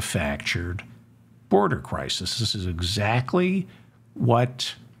manufactured border crisis. This is exactly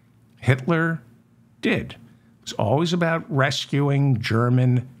what Hitler did. It's always about rescuing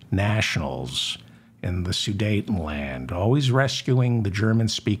German nationals in the Sudetenland, always rescuing the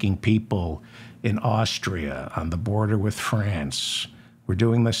German-speaking people in Austria on the border with France. We're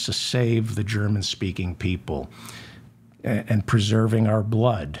doing this to save the German-speaking people and preserving our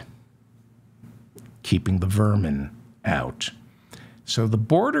blood, keeping the vermin out. So the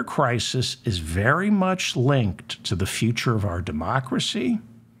border crisis is very much linked to the future of our democracy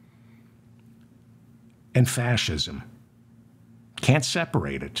and fascism. Can't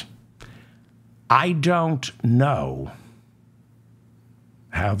separate it. I don't know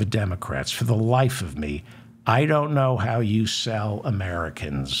how the Democrats, for the life of me, I don't know how you sell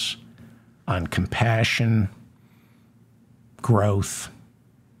Americans on compassion, growth,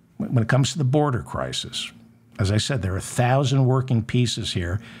 when it comes to the border crisis. As I said, there are 1,000 working pieces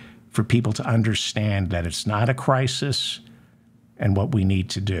here for people to understand that it's not a crisis and what we need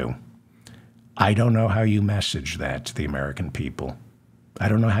to do. I don't know how you message that to the American people. I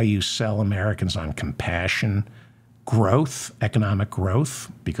don't know how you sell Americans on compassion, growth, economic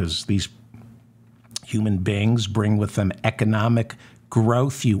growth, because these human beings bring with them economic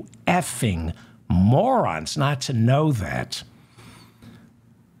growth. You effing morons not to know that.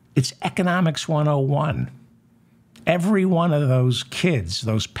 It's Economics 101. Every one of those kids,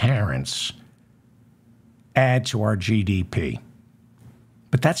 those parents, add to our GDP.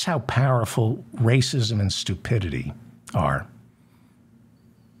 But that's how powerful racism and stupidity are.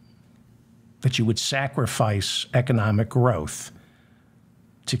 That you would sacrifice economic growth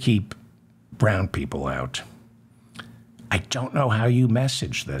to keep brown people out. I don't know how you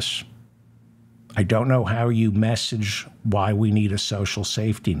message this. I don't know how you message why we need a social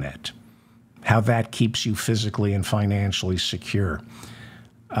safety net, how that keeps you physically and financially secure.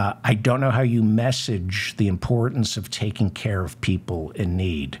 I don't know how you message the importance of taking care of people in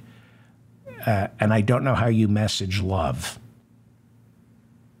need. And I don't know how you message love.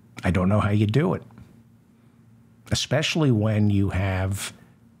 I don't know how you do it, especially when you have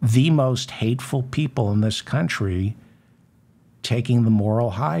the most hateful people in this country taking the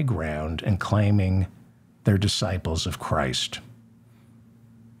moral high ground and claiming they're disciples of Christ.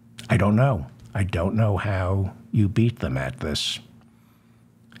 I don't know. I don't know how you beat them at this.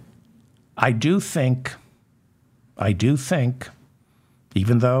 I do think,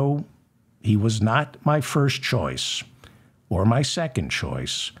 even though he was not my first choice or my second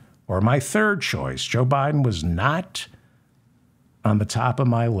choice or my third choice, Joe Biden was not on the top of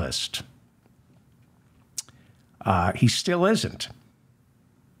my list. He still isn't.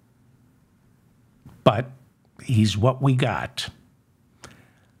 But he's what we got.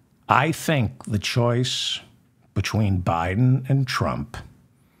 I think the choice between Biden and Trump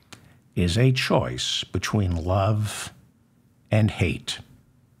is a choice between love and hate.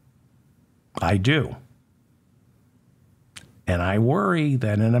 I do. And I worry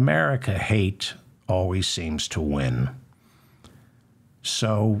that in America, hate always seems to win.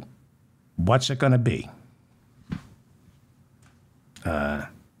 So what's it going to be?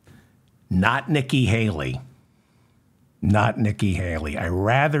 Not Nikki Haley. Not Nikki Haley. I'd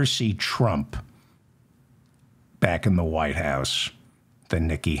rather see Trump back in the White House than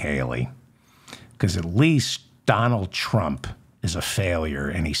Nikki Haley. Because at least Donald Trump is a failure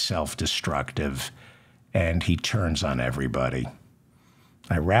and he's self-destructive and he turns on everybody.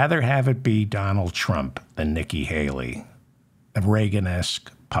 I'd rather have it be Donald Trump than Nikki Haley, a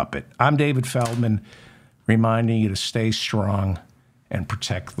Reagan-esque puppet. I'm David Feldman, reminding you to stay strong and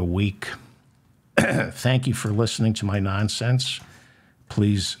protect the weak. Thank you for listening to my nonsense.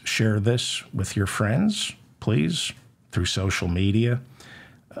 Please share this with your friends, please, through social media.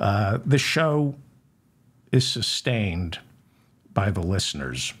 The show is sustained by the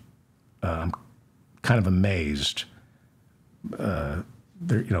listeners. I'm kind of amazed. No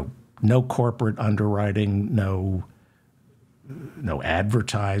corporate underwriting, no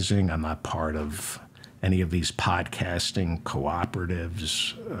advertising. I'm not part of any of these podcasting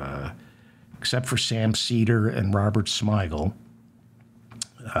cooperatives, except for Sam Cedar and Robert Smigel.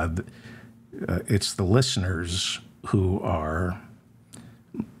 It's the listeners who are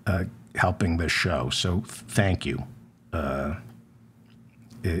helping this show. So thank you.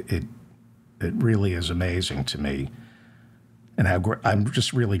 It really is amazing to me. And I'm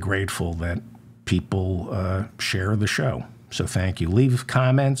just really grateful that people share the show. So thank you. Leave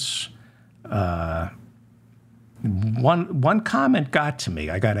comments. One comment got to me.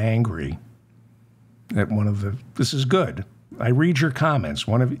 I got angry at this is good. I read your comments.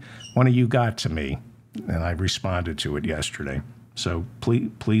 One of you got to me, and I responded to it yesterday. So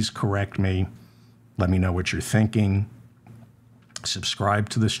please correct me. Let me know what you're thinking. Subscribe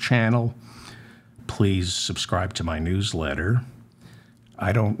to this channel. Please subscribe to my newsletter.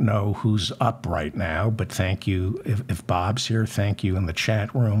 I don't know who's up right now, but thank you. If Bob's here, thank you in the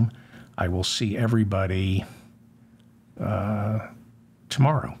chat room. I will see everybody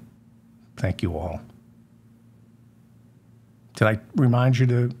tomorrow. Thank you all. Did I remind you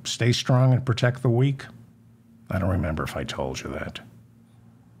to stay strong and protect the weak? I don't remember if I told you that.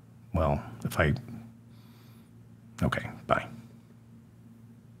 Well, okay, bye.